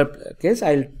particular case,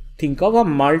 I will think of a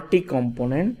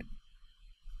multi-component.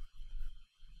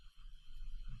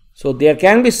 So there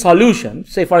can be solution,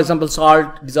 say for example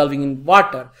salt dissolving in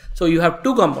water. So you have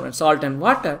two components, salt and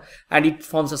water, and it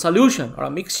forms a solution or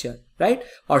a mixture, right?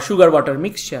 Or sugar water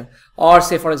mixture, or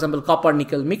say for example copper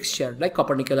nickel mixture, like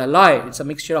copper nickel alloy. It's a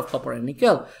mixture of copper and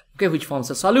nickel. okay, which forms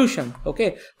a solution,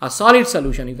 okay, a solid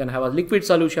solution. You can have a liquid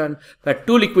solution where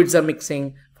two liquids are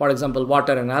mixing, for example,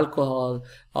 water and alcohol,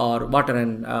 or water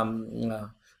and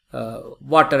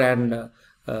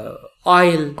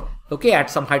oil, okay, at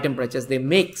some high temperatures they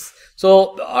mix.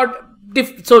 So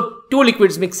two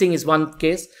liquids mixing is one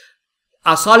case,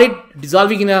 a solid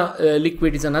dissolving in a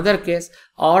liquid is another case,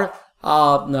 or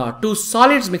two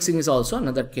solids mixing is also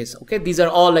another case. Okay, these are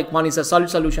all like, one is a solid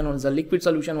solution, one is a liquid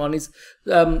solution, one is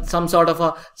some sort of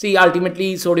a, see,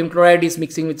 ultimately sodium chloride is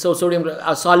mixing with, so sodium,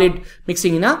 a solid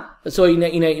mixing in a, so in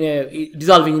a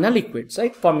dissolving in a liquid,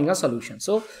 right, forming a solution.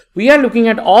 So we are looking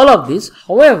at all of this.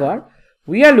 However,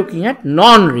 we are looking at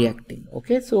non-reacting.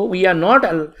 Okay, so we are not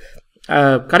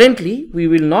currently we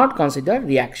will not consider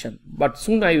reaction, but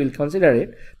soon I will consider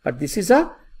it. But this is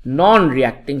a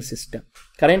non-reacting system.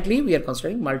 Currently we are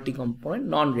considering multi-component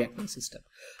non-reacting system.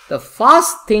 The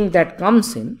first thing that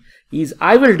comes in is,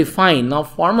 I will define now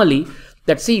formally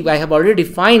that, see, I have already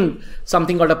defined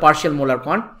something called a partial molar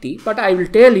quantity, but I will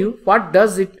tell you what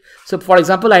does it. So for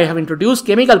example, I have introduced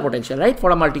chemical potential, right,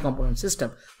 for a multi-component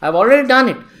system. I have already done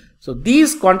it. So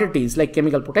these quantities like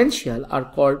chemical potential are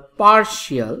called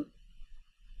partial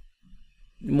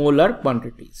molar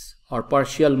quantities or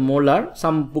partial molar.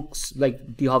 Some books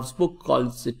like De Hoff's book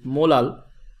calls it molal.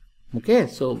 Okay,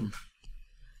 so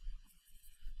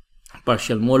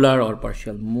partial molar or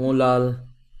partial molal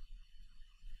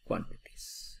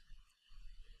quantities.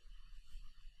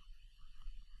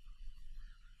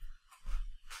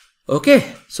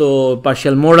 Okay, so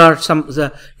partial molar,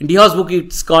 in De Hoff's book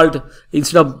it's called,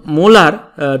 instead of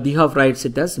molar, De Hoff writes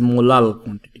it as molal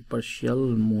quantity, partial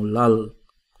molal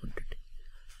quantity.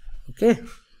 Okay,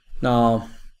 now,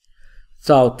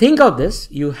 so think of this,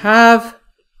 you have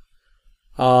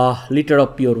a liter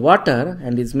of pure water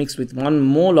and is mixed with 1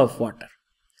 mole of water.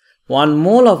 1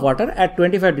 mole of water at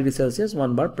 25 degrees Celsius,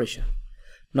 1 bar pressure.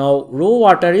 Now, raw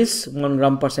water is 1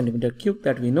 gram per centimeter cube,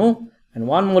 that we know, and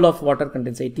 1 mole of water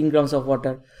contains 18 grams of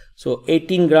water. So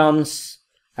 18 grams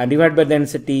and divided by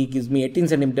density gives me 18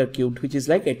 centimeter cubed, which is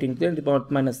like 18 to the power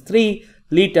minus 3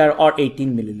 liter or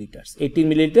 18 milliliters. 18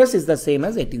 milliliters is the same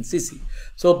as 18 cc.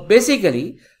 So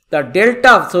basically the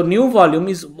delta, so new volume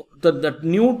is, the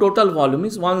new total volume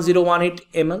is 1018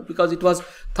 ml, because it was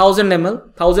 1000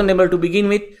 ml to begin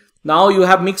with. Now you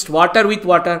have mixed water with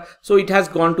water, so it has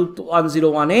gone to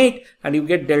 1018 and you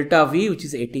get delta V, which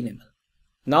is 18 ml.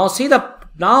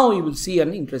 Now you will see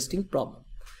an interesting problem.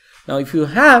 Now if you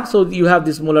have, so you have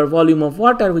this molar volume of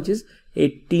water which is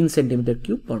 18 centimeter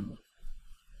cube per mole,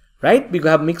 right? Because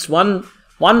you have mixed one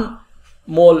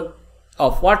mole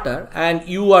of water, and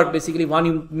you are basically,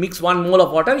 you mix 1 mole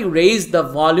of water, you raise the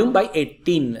volume by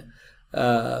 18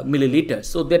 milliliters,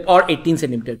 so that, or 18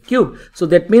 centimeter cube. So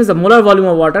that means the molar volume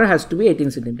of water has to be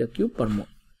 18 centimeter cube per mole,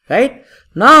 right?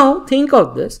 Now think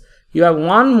of this, you have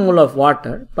 1 mole of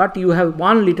water, but you have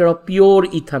 1 liter of pure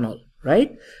ethanol,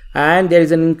 right? And there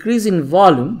is an increase in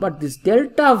volume, but this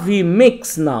delta V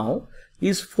mix now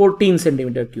is 14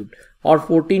 centimeter cubed or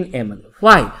 14 ml.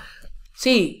 Why?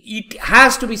 See, it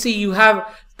has to be, see, you have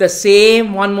the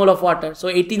same 1 mole of water, so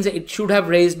 18, it should have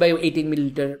raised by 18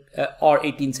 milliliter or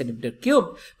 18 centimeter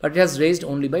cube, but it has raised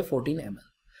only by 14 ml.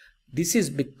 This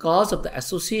is because of the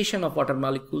association of water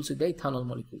molecules with the ethanol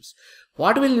molecules.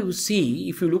 What will you see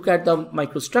if you look at the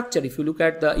microstructure? If you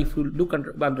look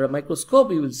under a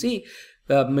microscope, you will see,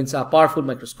 means a powerful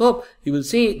microscope, you will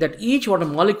see that each water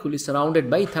molecule is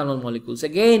surrounded by ethanol molecules.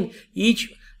 Again,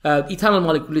 each ethanol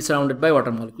molecule is surrounded by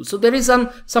water molecules. So there is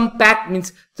some pack,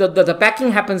 means the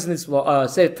packing happens in this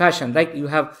say fashion. Like you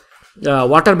have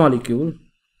water molecule,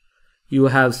 you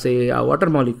have say a water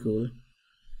molecule,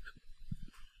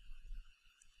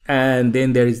 and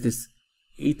then there is this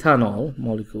ethanol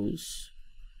molecules,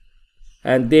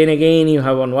 and then again you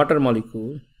have one water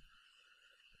molecule,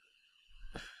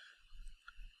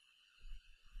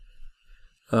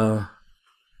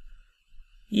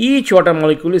 each water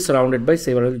molecule is surrounded by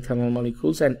several ethanol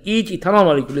molecules, and each ethanol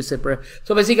molecule is separate.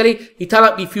 So basically,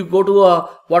 ethanol, if you go to a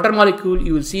water molecule,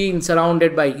 you will see it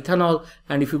surrounded by ethanol,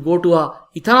 and if you go to a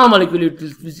ethanol molecule,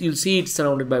 you'll see it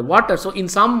surrounded by water. So in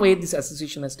some way, this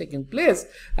association has taken place,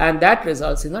 and that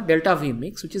results in a delta V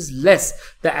mix, which is less.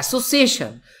 The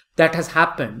association that has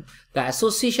happened,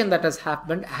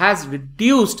 has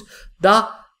reduced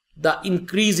the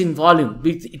increase in volume.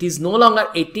 It is no longer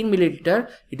 18 milliliter,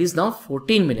 it is now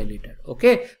 14 milliliter.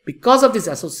 Okay, because of this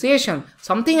association,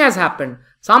 something has happened,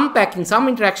 some packing, some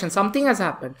interaction, something has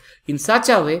happened in such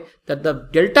a way that the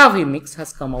delta V mix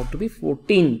has come out to be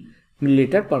 14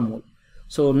 milliliter per mole.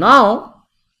 So now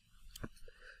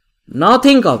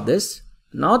think of this,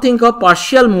 Now think of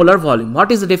partial molar volume.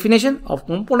 What is the definition? Of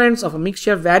components of a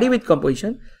mixture vary with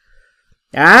composition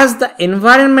as the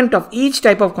environment of each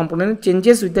type of component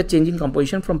changes with the changing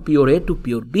composition from pure A to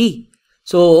pure B.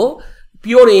 So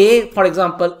pure A, for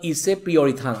example, is say pure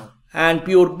ethanol, and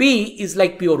pure B is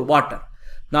like pure water.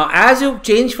 Now as you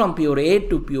change from pure A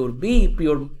to pure B,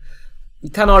 pure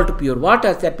ethanol to pure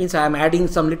water, that means I am adding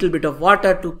some little bit of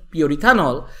water to pure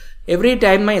ethanol. Every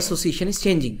time my association is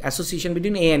changing, association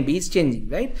between A and B is changing,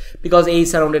 right? Because A is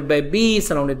surrounded by B, is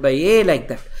surrounded by A, like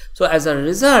that. So as a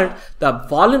result, the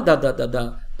volume,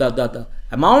 the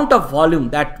amount of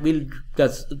volume that will,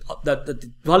 the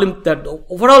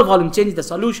overall volume change in the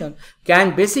solution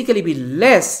can basically be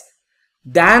less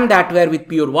than that were with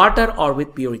pure water or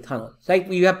with pure ethanol. Like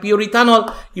you have pure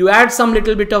ethanol, you add some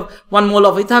little bit of 1 mole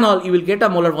of ethanol, you will get a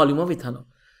molar volume of ethanol.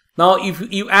 Now if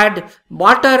you add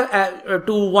water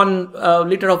to 1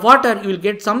 liter of water, you will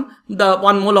get the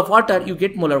 1 mole of water, you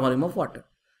get molar volume of water,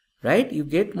 right? You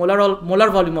get molar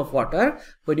volume of water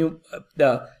when you,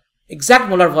 the exact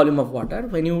molar volume of water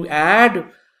when you add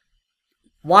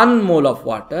 1 mole of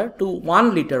water to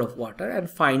 1 liter of water and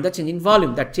find the change in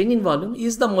volume. That change in volume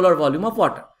is the molar volume of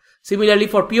water. Similarly,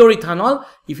 for pure ethanol,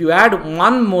 if you add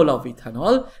 1 mole of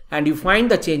ethanol and you find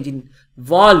the change in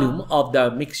volume of the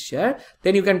mixture,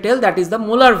 then you can tell that is the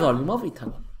molar volume of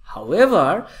ethanol.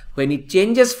 However, when it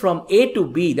changes from A to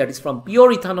B, that is from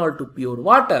pure ethanol to pure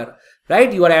water,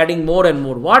 right, you are adding more and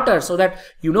more water, so that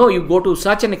you go to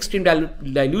such an extreme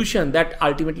dilution that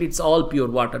ultimately it's all pure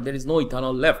water. There is no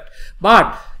ethanol left.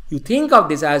 But you think of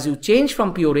this as you change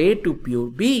from pure A to pure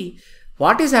B,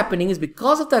 what is happening is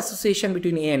because of the association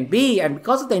between A and B and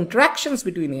because of the interactions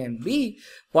between A and B,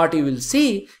 what you will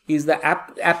see is the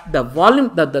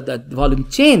volume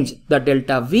change, the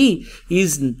delta V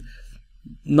is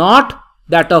not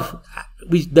that of,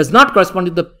 which does not correspond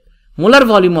to the molar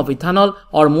volume of ethanol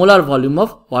or molar volume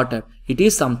of water. It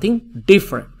is something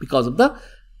different because of the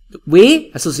way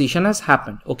association has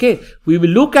happened. Okay, we will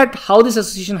look at how this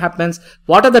association happens,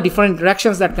 what are the different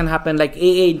interactions that can happen, like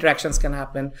AA interactions can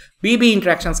happen, BB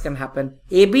interactions can happen,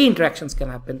 AB interactions can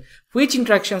happen, which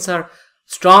interactions are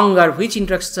stronger, which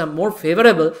interactions are more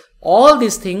favorable. All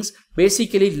these things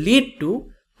basically lead to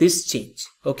this change.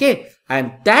 Okay,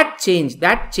 and that change,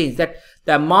 that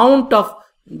the amount of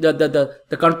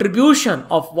the contribution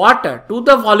of water to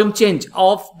the volume change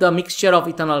of the mixture of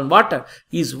ethanol and water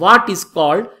is what is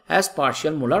called as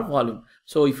partial molar volume.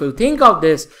 So if you think of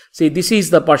this, see, this is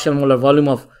the partial molar volume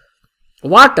of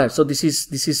water. So this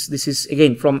is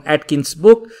again from Atkins'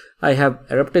 book. I have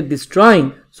adapted this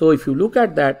drawing. So if you look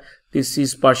at that, this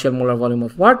is partial molar volume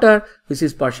of water, this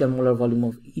is partial molar volume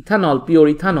of ethanol, pure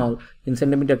ethanol in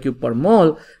centimeter cube per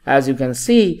mole. As you can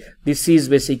see, this is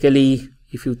basically,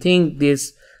 if you think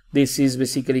this is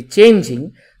basically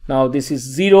changing. Now this is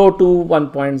 0 to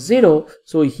 1.0.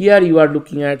 So here you are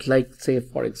looking at, like, say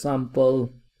for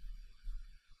example,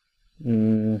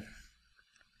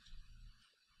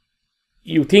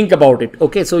 you think about it.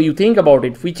 Okay, so you think about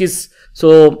it, which is,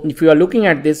 so if you are looking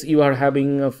at this, you are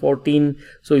having 14.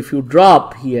 So if you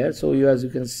drop here, so as you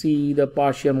can see, the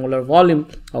partial molar volume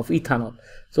of ethanol.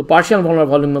 So partial molar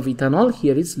volume of ethanol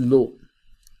here is low.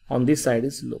 On this side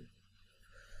is low.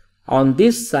 On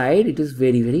this side it is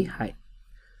very, very high,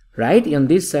 right? On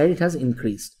this side it has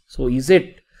increased. So is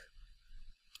it,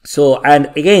 so,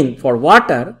 and again for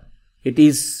water it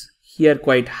is here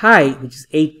quite high, which is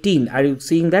 18. Are you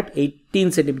seeing that?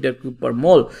 18 centimeter cube per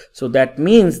mole. So that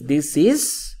means this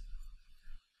is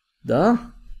the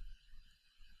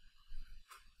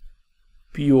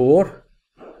pure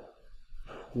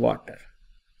water,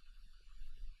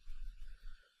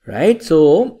 right?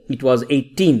 So it was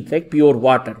 18, like pure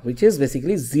water, which is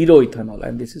basically 0 ethanol,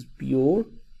 and this is pure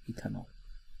ethanol,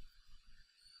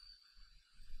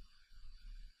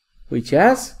 which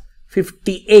has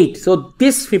 58. So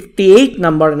this 58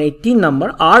 number and 18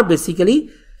 number are basically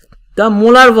the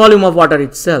molar volume of water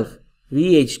itself,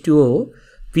 VH2O,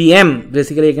 VM,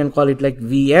 basically you can call it like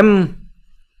VM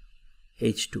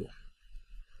H2O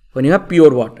when you have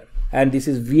pure water, and this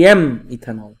is VM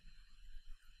ethanol.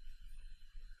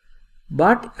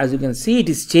 But as you can see, it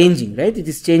is changing, right? It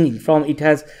is changing from, it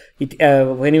has,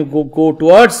 when you go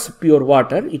towards pure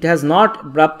water, it has not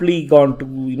abruptly gone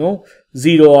to,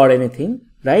 0 or anything,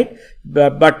 right?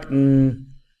 But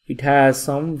it has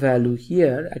some value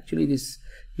here. Actually, this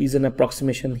is an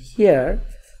approximation here.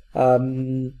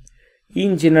 In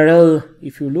general,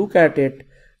 if you look at it,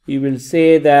 you will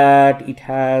say that it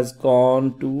has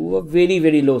gone to a very,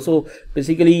 very low. So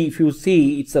basically, if you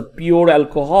see, it's a pure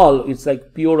alcohol, it's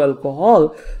like pure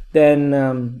alcohol,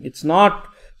 then it's not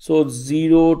So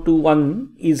 0 to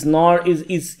 1 is not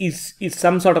is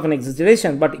some sort of an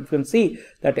exaggeration, but you can see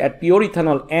that at pure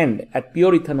ethanol end,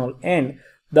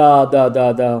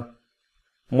 the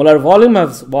molar volume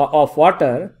of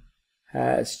water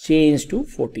has changed to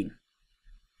 14.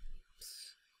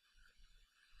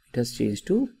 It has changed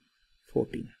to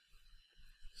 14.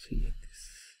 See this.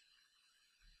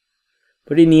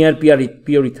 Pretty near pure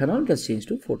ethanol, it has changed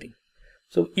to 14.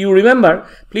 So you remember,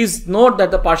 please note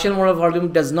that the partial molar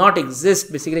volume does not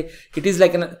exist. Basically, it is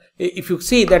like if you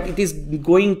see that it is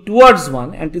going towards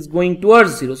 1 and it is going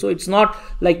towards 0. So it's not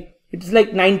like, it is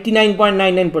like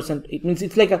 99.99%. It means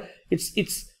it's like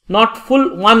it's not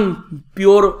full 1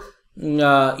 pure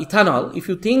ethanol. If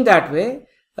you think that way,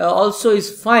 also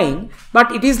is fine, but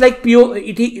it is like pure.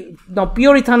 Now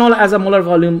pure ethanol as a molar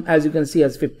volume, as you can see,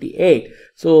 as 58.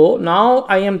 So now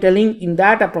I am telling in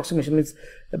that approximation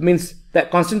means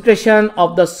that concentration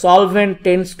of the solvent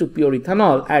tends to pure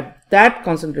ethanol. At that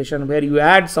concentration where you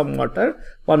add some water,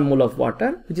 1 mole of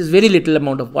water, which is very little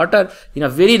amount of water in a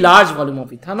very large volume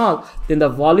of ethanol, then the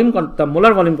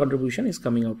molar volume contribution is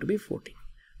coming out to be 14.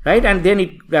 Right, and then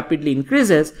it rapidly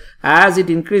increases. As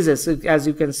it increases, so as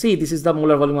you can see, this is the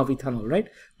molar volume of ethanol, right?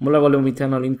 Molar volume of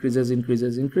ethanol increases,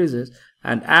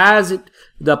 and as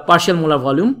the partial molar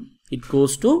volume, it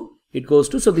goes to.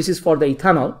 So this is for the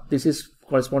ethanol. This is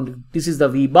corresponding. This is the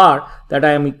V bar that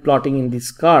I am plotting in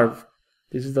this curve.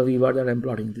 This is the V bar that I am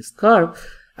plotting in this curve.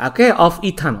 Okay, of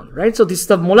ethanol, right? So this is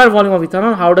the molar volume of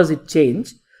ethanol. How does it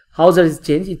change? How does it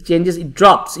change? It changes. It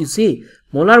drops. You see,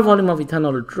 molar volume of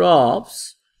ethanol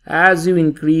drops as you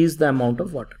increase the amount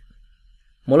of water.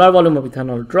 Molar volume of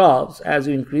ethanol drops as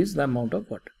you increase the amount of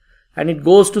water, and it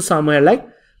goes to somewhere like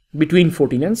between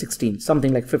 14 and 16,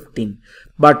 something like 15.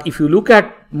 But if you look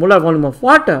at molar volume of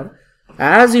water,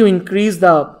 as you increase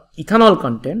the ethanol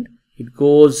content, it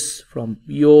goes from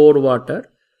pure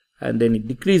water and then it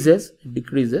decreases,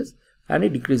 and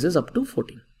it decreases up to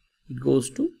 14. It goes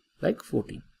to like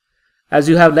 14. As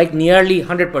you have like nearly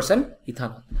 100%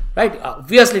 ethanol, right?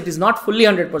 Obviously, it is not fully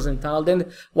 100% ethanol,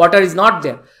 then water is not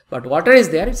there. But water is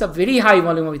there, it's a very high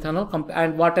volume of ethanol,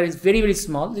 and water is very, very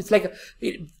small. It's like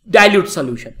a dilute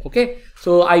solution, okay?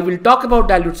 So, I will talk about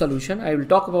dilute solution, I will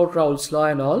talk about Raoult's law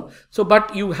and all. So,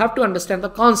 but you have to understand the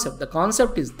concept. The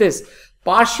concept is this: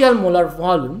 partial molar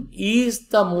volume is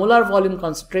the molar volume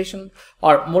concentration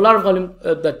or molar volume,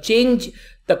 the change,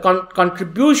 the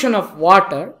contribution of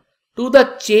water to the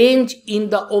change in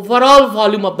the overall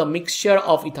volume of the mixture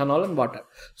of ethanol and water.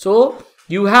 So,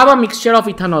 you have a mixture of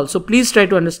ethanol. So, please try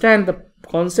to understand the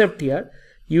concept here.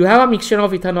 You have a mixture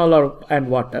of ethanol and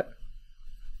water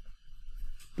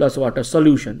plus water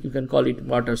solution. You can call it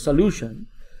water solution.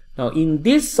 Now, in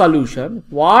this solution,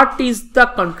 what is the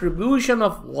contribution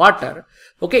of water?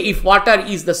 Okay, if water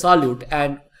is the solute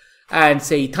and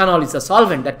say ethanol is the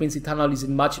solvent, that means ethanol is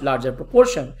in much larger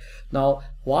proportion. Now,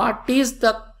 what is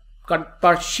the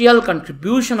partial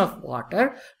contribution of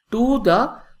water to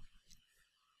the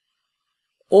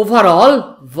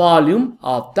overall volume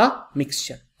of the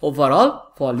mixture?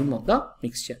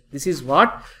 This is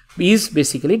what is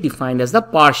basically defined as the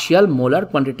partial molar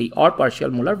quantity or partial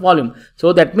molar volume.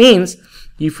 So that means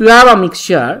if you have a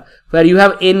mixture where you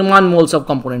have N1 moles of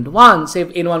component 1, say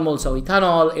N1 moles of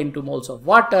ethanol, N2 moles of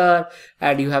water,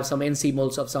 and you have some NC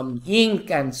moles of some ink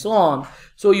and so on.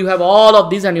 So you have all of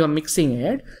these and you are mixing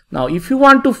it. Now if you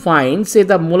want to find, say,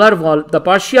 the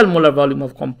partial molar volume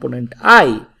of component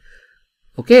I,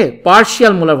 okay,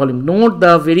 partial molar volume, note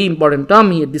the very important term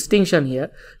here, distinction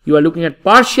here. You are looking at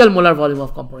partial molar volume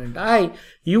of component I.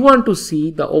 You want to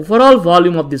see the overall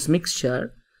volume of this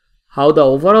mixture, how the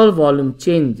overall volume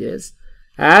changes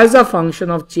as a function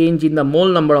of change in the mole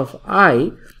number of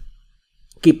I,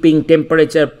 keeping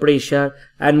temperature, pressure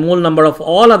and mole number of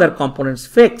all other components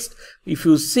fixed. If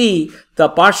you see the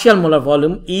partial molar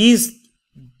volume is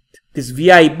this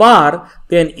VI bar,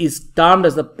 then is termed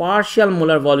as the partial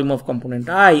molar volume of component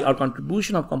I or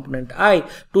contribution of component I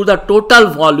to the total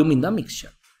volume in the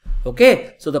mixture.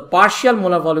 Okay, so the partial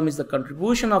molar volume is the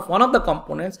contribution of one of the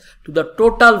components to the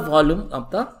total volume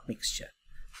of the mixture.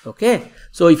 Okay,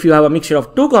 so if you have a mixture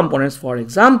of two components, for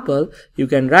example, you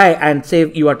can write, and say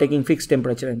you are taking fixed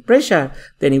temperature and pressure,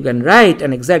 then you can write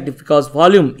an exact, because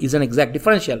volume is an exact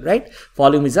differential, right?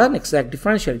 Volume is an exact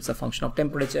differential. It's a function of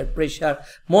temperature, pressure,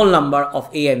 mole number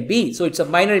of A and B. So it's a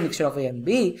binary mixture of A and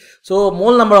B. So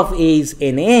mole number of A is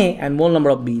Na and mole number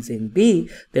of B is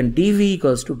Nb. Then dV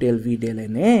equals to del V del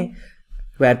Na,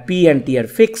 where P and T are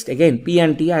fixed. Again, P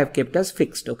and T I have kept as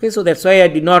fixed. Okay, so that's why I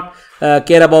did not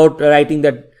care about writing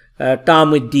that term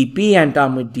with dP and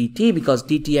term with dt, because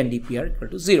dt and dP are equal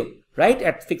to 0, right,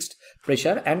 at fixed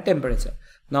pressure and temperature.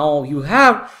 Now you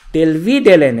have del V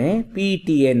del Na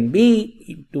PTNB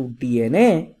into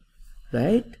DNA,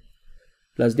 right?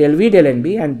 Plus del V del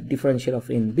NB and differential of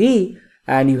NB,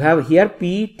 and you have here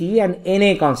P, T and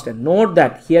Na constant. Note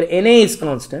that here Na is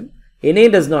constant, Na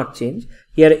does not change,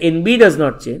 here NB does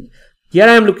not change. Here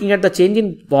I am looking at the change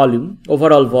in volume,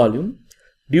 overall volume,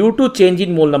 due to change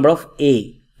in mole number of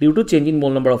A,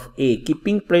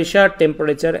 keeping pressure,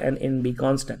 temperature and NB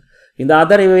constant. In the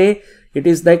other way, it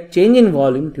is like change in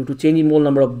volume due to change in mole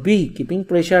number of B, keeping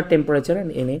pressure, temperature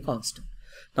and Na constant.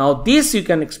 Now this you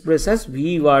can express as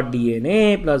V bar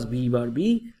dNA plus V bar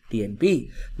B dNB.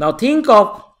 Now think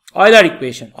of Euler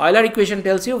equation. Euler equation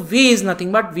tells you V is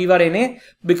nothing but V bar Na,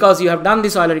 because you have done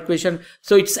this Euler equation.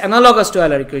 So it's analogous to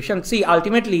Euler equation. See,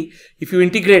 ultimately, if you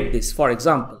integrate this, for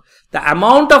example, the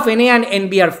amount of Na and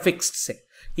NB are fixed, say.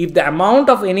 If the amount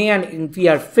of Na and NB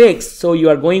are fixed, so you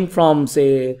are going from,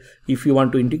 say, if you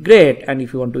want to integrate,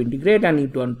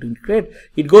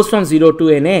 it goes from 0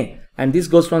 to Na, and this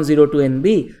goes from 0 to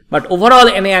NB. But overall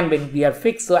Na and NB are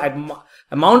fixed. So at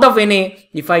amount of Na,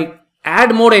 if I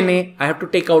add more Na, I have to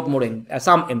take out more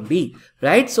some NB,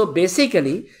 right? So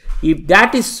basically, if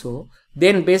that is so,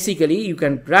 then basically you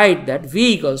can write that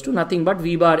V equals to nothing but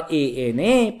V bar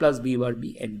ANA plus V bar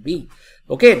BNB.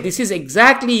 Okay, this is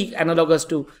exactly analogous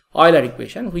to Euler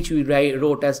equation, which we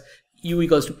wrote as U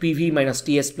equals to PV minus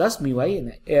TS plus mu I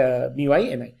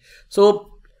Ni.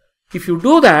 So if you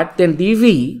do that, then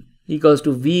dV equals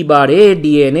to V bar A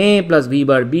dNA plus V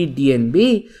bar B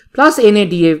dNB plus Na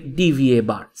dVA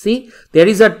bar. See, there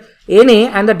is a Na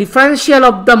and the differential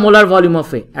of the molar volume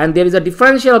of A, and there is a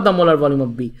differential of the molar volume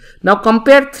of B. Now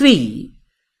compare 3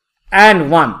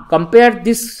 and 1. Compare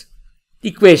this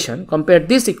equation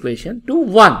to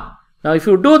 1. Now if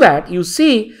you do that, you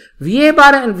see VA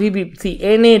bar and VB, see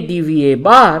Na dVA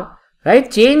bar,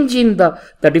 right? Change in the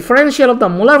differential of the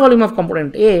molar volume of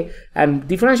component A and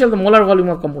differential of the molar volume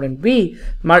of component B.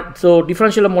 So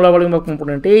differential of molar volume of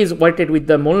component A is weighted with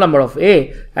the mole number of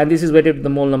A, and this is weighted with the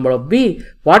mole number of B.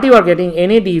 What you are getting,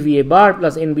 Na dVA bar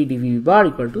plus NB dVA bar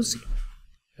equal to 0,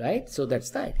 right? So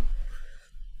that's the idea.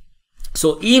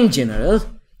 So in general,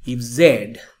 if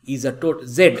Z is a total,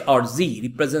 Z or Z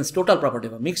represents total property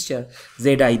of a mixture,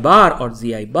 Zi bar or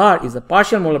Zi bar is the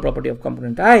partial molar property of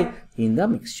component I in the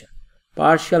mixture.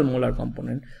 Partial molar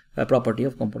component property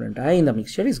of component I in the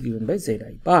mixture is given by Zi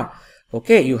bar.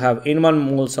 Okay, you have N1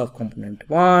 moles of component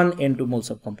 1, N2 moles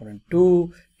of component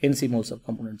 2, Nc moles of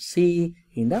component C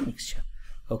in the mixture.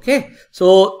 Okay,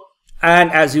 so,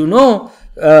 and as you know,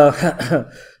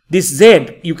 this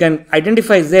Z, you can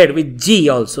identify Z with G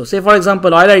also. Say for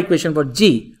example, Euler equation for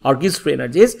G or Gibbs free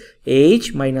energy is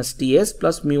H minus Ts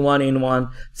plus mu 1 N1.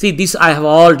 See, this I have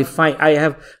all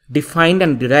defined,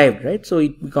 and derived, right? So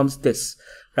it becomes this,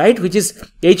 right? Which is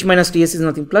H minus Ts is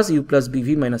nothing plus U plus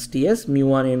BV minus Ts, mu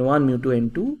 1 N1, mu 2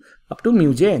 N2 up to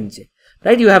mu J Nj,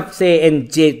 right? You have say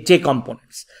J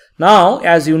components. Now,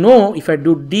 as you know, if I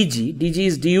do dg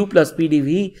is du plus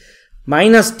pdv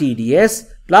minus tds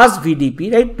plus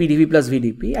vdp, right? pdv plus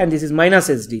vdp, and this is minus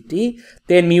sdt.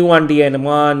 Then mu 1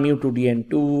 dn1, mu 2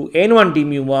 dn2, n1 d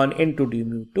mu 1, n2 d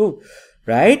mu 2,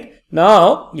 right?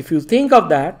 Now, if you think of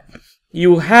that,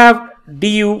 you have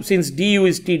du, since du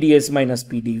is tds minus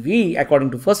pdv according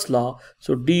to first law,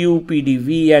 so du,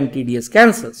 pdv and tds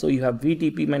cancel. So you have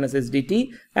vtp minus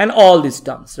sdt and all these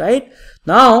terms, right?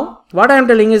 Now, what I am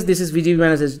telling is this is vgv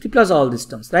minus sdt plus all these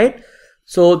terms, right?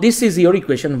 So this is your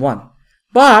equation 1.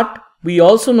 But we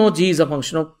also know G is a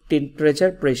function of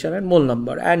temperature, pressure and mole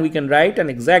number, and we can write an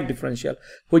exact differential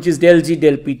which is del G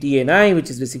del Pt Ni, which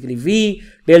is basically V,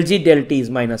 del G del T is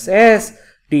minus S,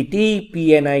 dt,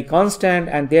 Pni constant,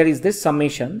 and there is this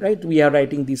summation, right? We are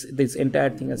writing this entire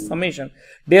thing as summation,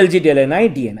 del G del Ni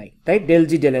dni, right? Del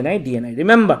G del Ni dni.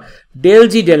 Remember, del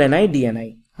G del Ni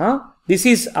dni. This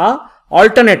is a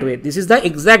alternate way. This is the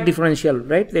exact differential,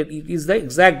 right? It is the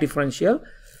exact differential,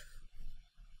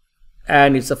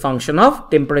 and it's a function of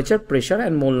temperature, pressure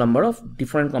and mole number of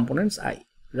different components I,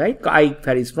 right? I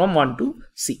varies from 1 to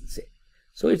C, say.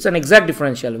 So it's an exact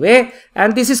differential way,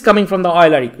 and this is coming from the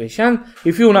Euler equation.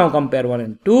 If you now compare 1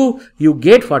 and 2, you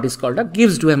get what is called a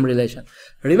Gibbs-Duhem relation.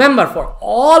 Remember, for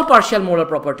all partial molar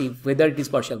property, whether it is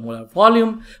partial molar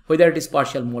volume, whether it is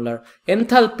partial molar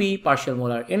enthalpy, partial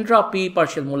molar entropy,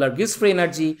 partial molar Gibbs free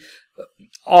energy,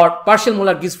 or partial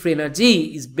molar Gibbs free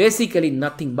energy is basically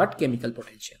nothing but chemical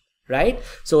potential, right?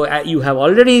 So you have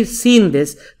already seen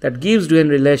this, that Gibbs-Duhem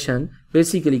relation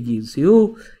basically gives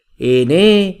you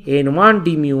Na n1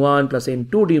 d mu 1 plus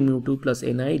n2 d mu 2 plus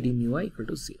ni d mu I equal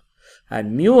to 0,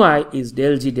 and mu I is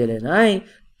del G del Ni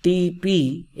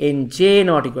Tp in J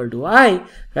not equal to I,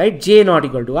 right? J not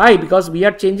equal to I, because we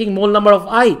are changing mole number of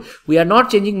I. We are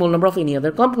not changing mole number of any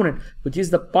other component, which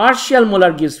is the partial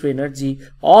molar Gibbs free energy,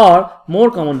 or more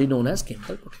commonly known as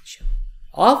chemical potential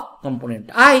of component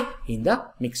I in the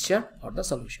mixture or the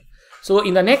solution. So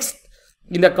in the next,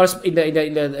 in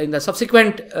the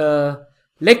subsequent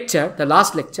lecture, the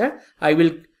last lecture, I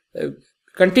will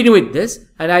continue with this,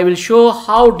 and I will show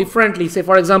how differently, say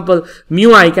for example,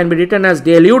 mu I can be written as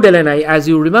del U del Ni, as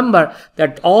you remember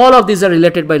that all of these are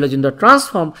related by Legendre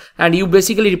transform, and you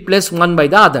basically replace one by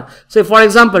the other. So for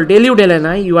example, del U del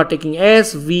Ni, you are taking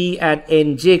S, V and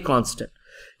Nj constant.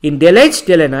 In del H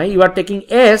del Ni, you are taking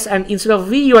S, and instead of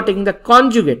V, you are taking the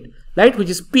conjugate, right, which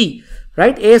is P,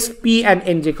 right, S, P and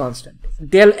Nj constant.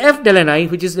 Del F del Ni,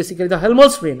 which is basically the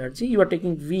Helmholtz free energy, you are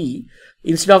taking V.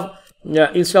 Instead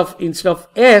of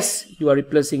S, you are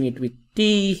replacing it with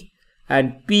T,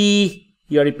 and P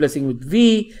you are replacing with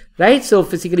V, right? So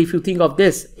physically, if you think of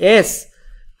this, S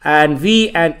and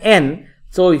V and N,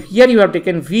 so here you have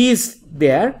taken V's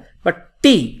there, but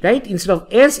T, right? Instead of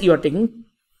S, you are taking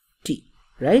T,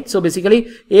 right? So basically,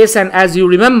 S, and as you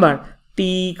remember,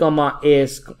 T comma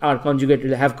S are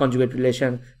have conjugate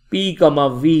relation, P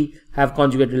comma V have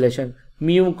conjugate relation,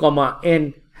 mu comma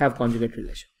N have conjugate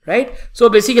relation, right? So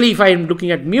basically, if I am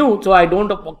looking at mu, so I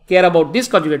don't care about this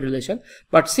conjugate relation,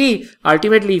 but see,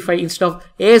 ultimately, if I, instead of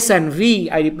S and V,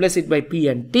 I replace it by P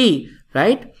and T,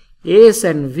 right? S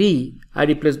and V I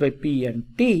replace by P and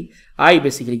T, I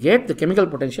basically get the chemical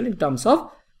potential in terms of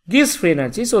Gibbs free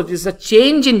energy. So this is a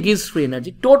change in Gibbs free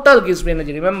energy, total Gibbs free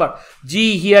energy. Remember,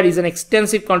 G here is an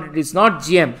extensive quantity, it's not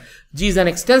Gm. G is an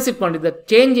extensive quantity. The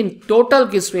change in total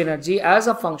Gibbs free energy as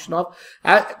a function of,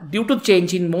 due to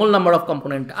change in mole number of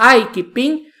component I,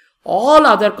 keeping all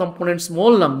other components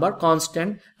mole number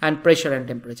constant and pressure and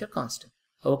temperature constant.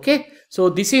 Okay, so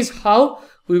this is how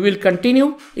we will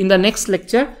continue in the next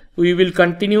lecture. We will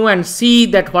continue and see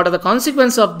that what are the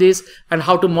consequences of this and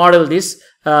how to model this,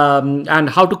 and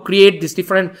how to create these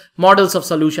different models of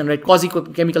solution, right?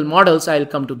 Quasi-chemical models. I will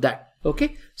come to that.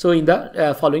 Okay, so in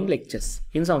the following lectures,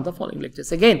 in some of the following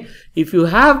lectures. Again, if you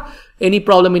have any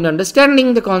problem in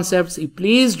understanding the concepts,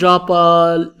 please drop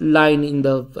a line in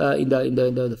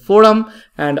the forum,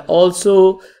 and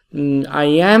also I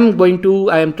am trying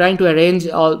to arrange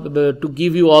to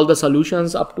give you all the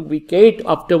solutions up to week 8.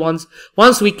 After once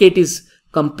week 8 is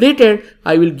completed,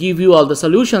 I will give you all the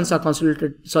solutions, or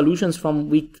consolidated solutions from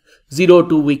week 0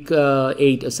 to week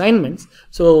 8 assignments.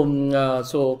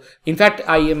 So in fact,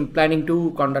 I am planning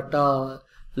to conduct a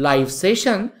live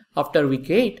session after week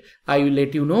 8. I will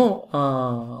let you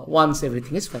know once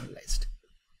everything is finalized.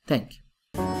 Thank you.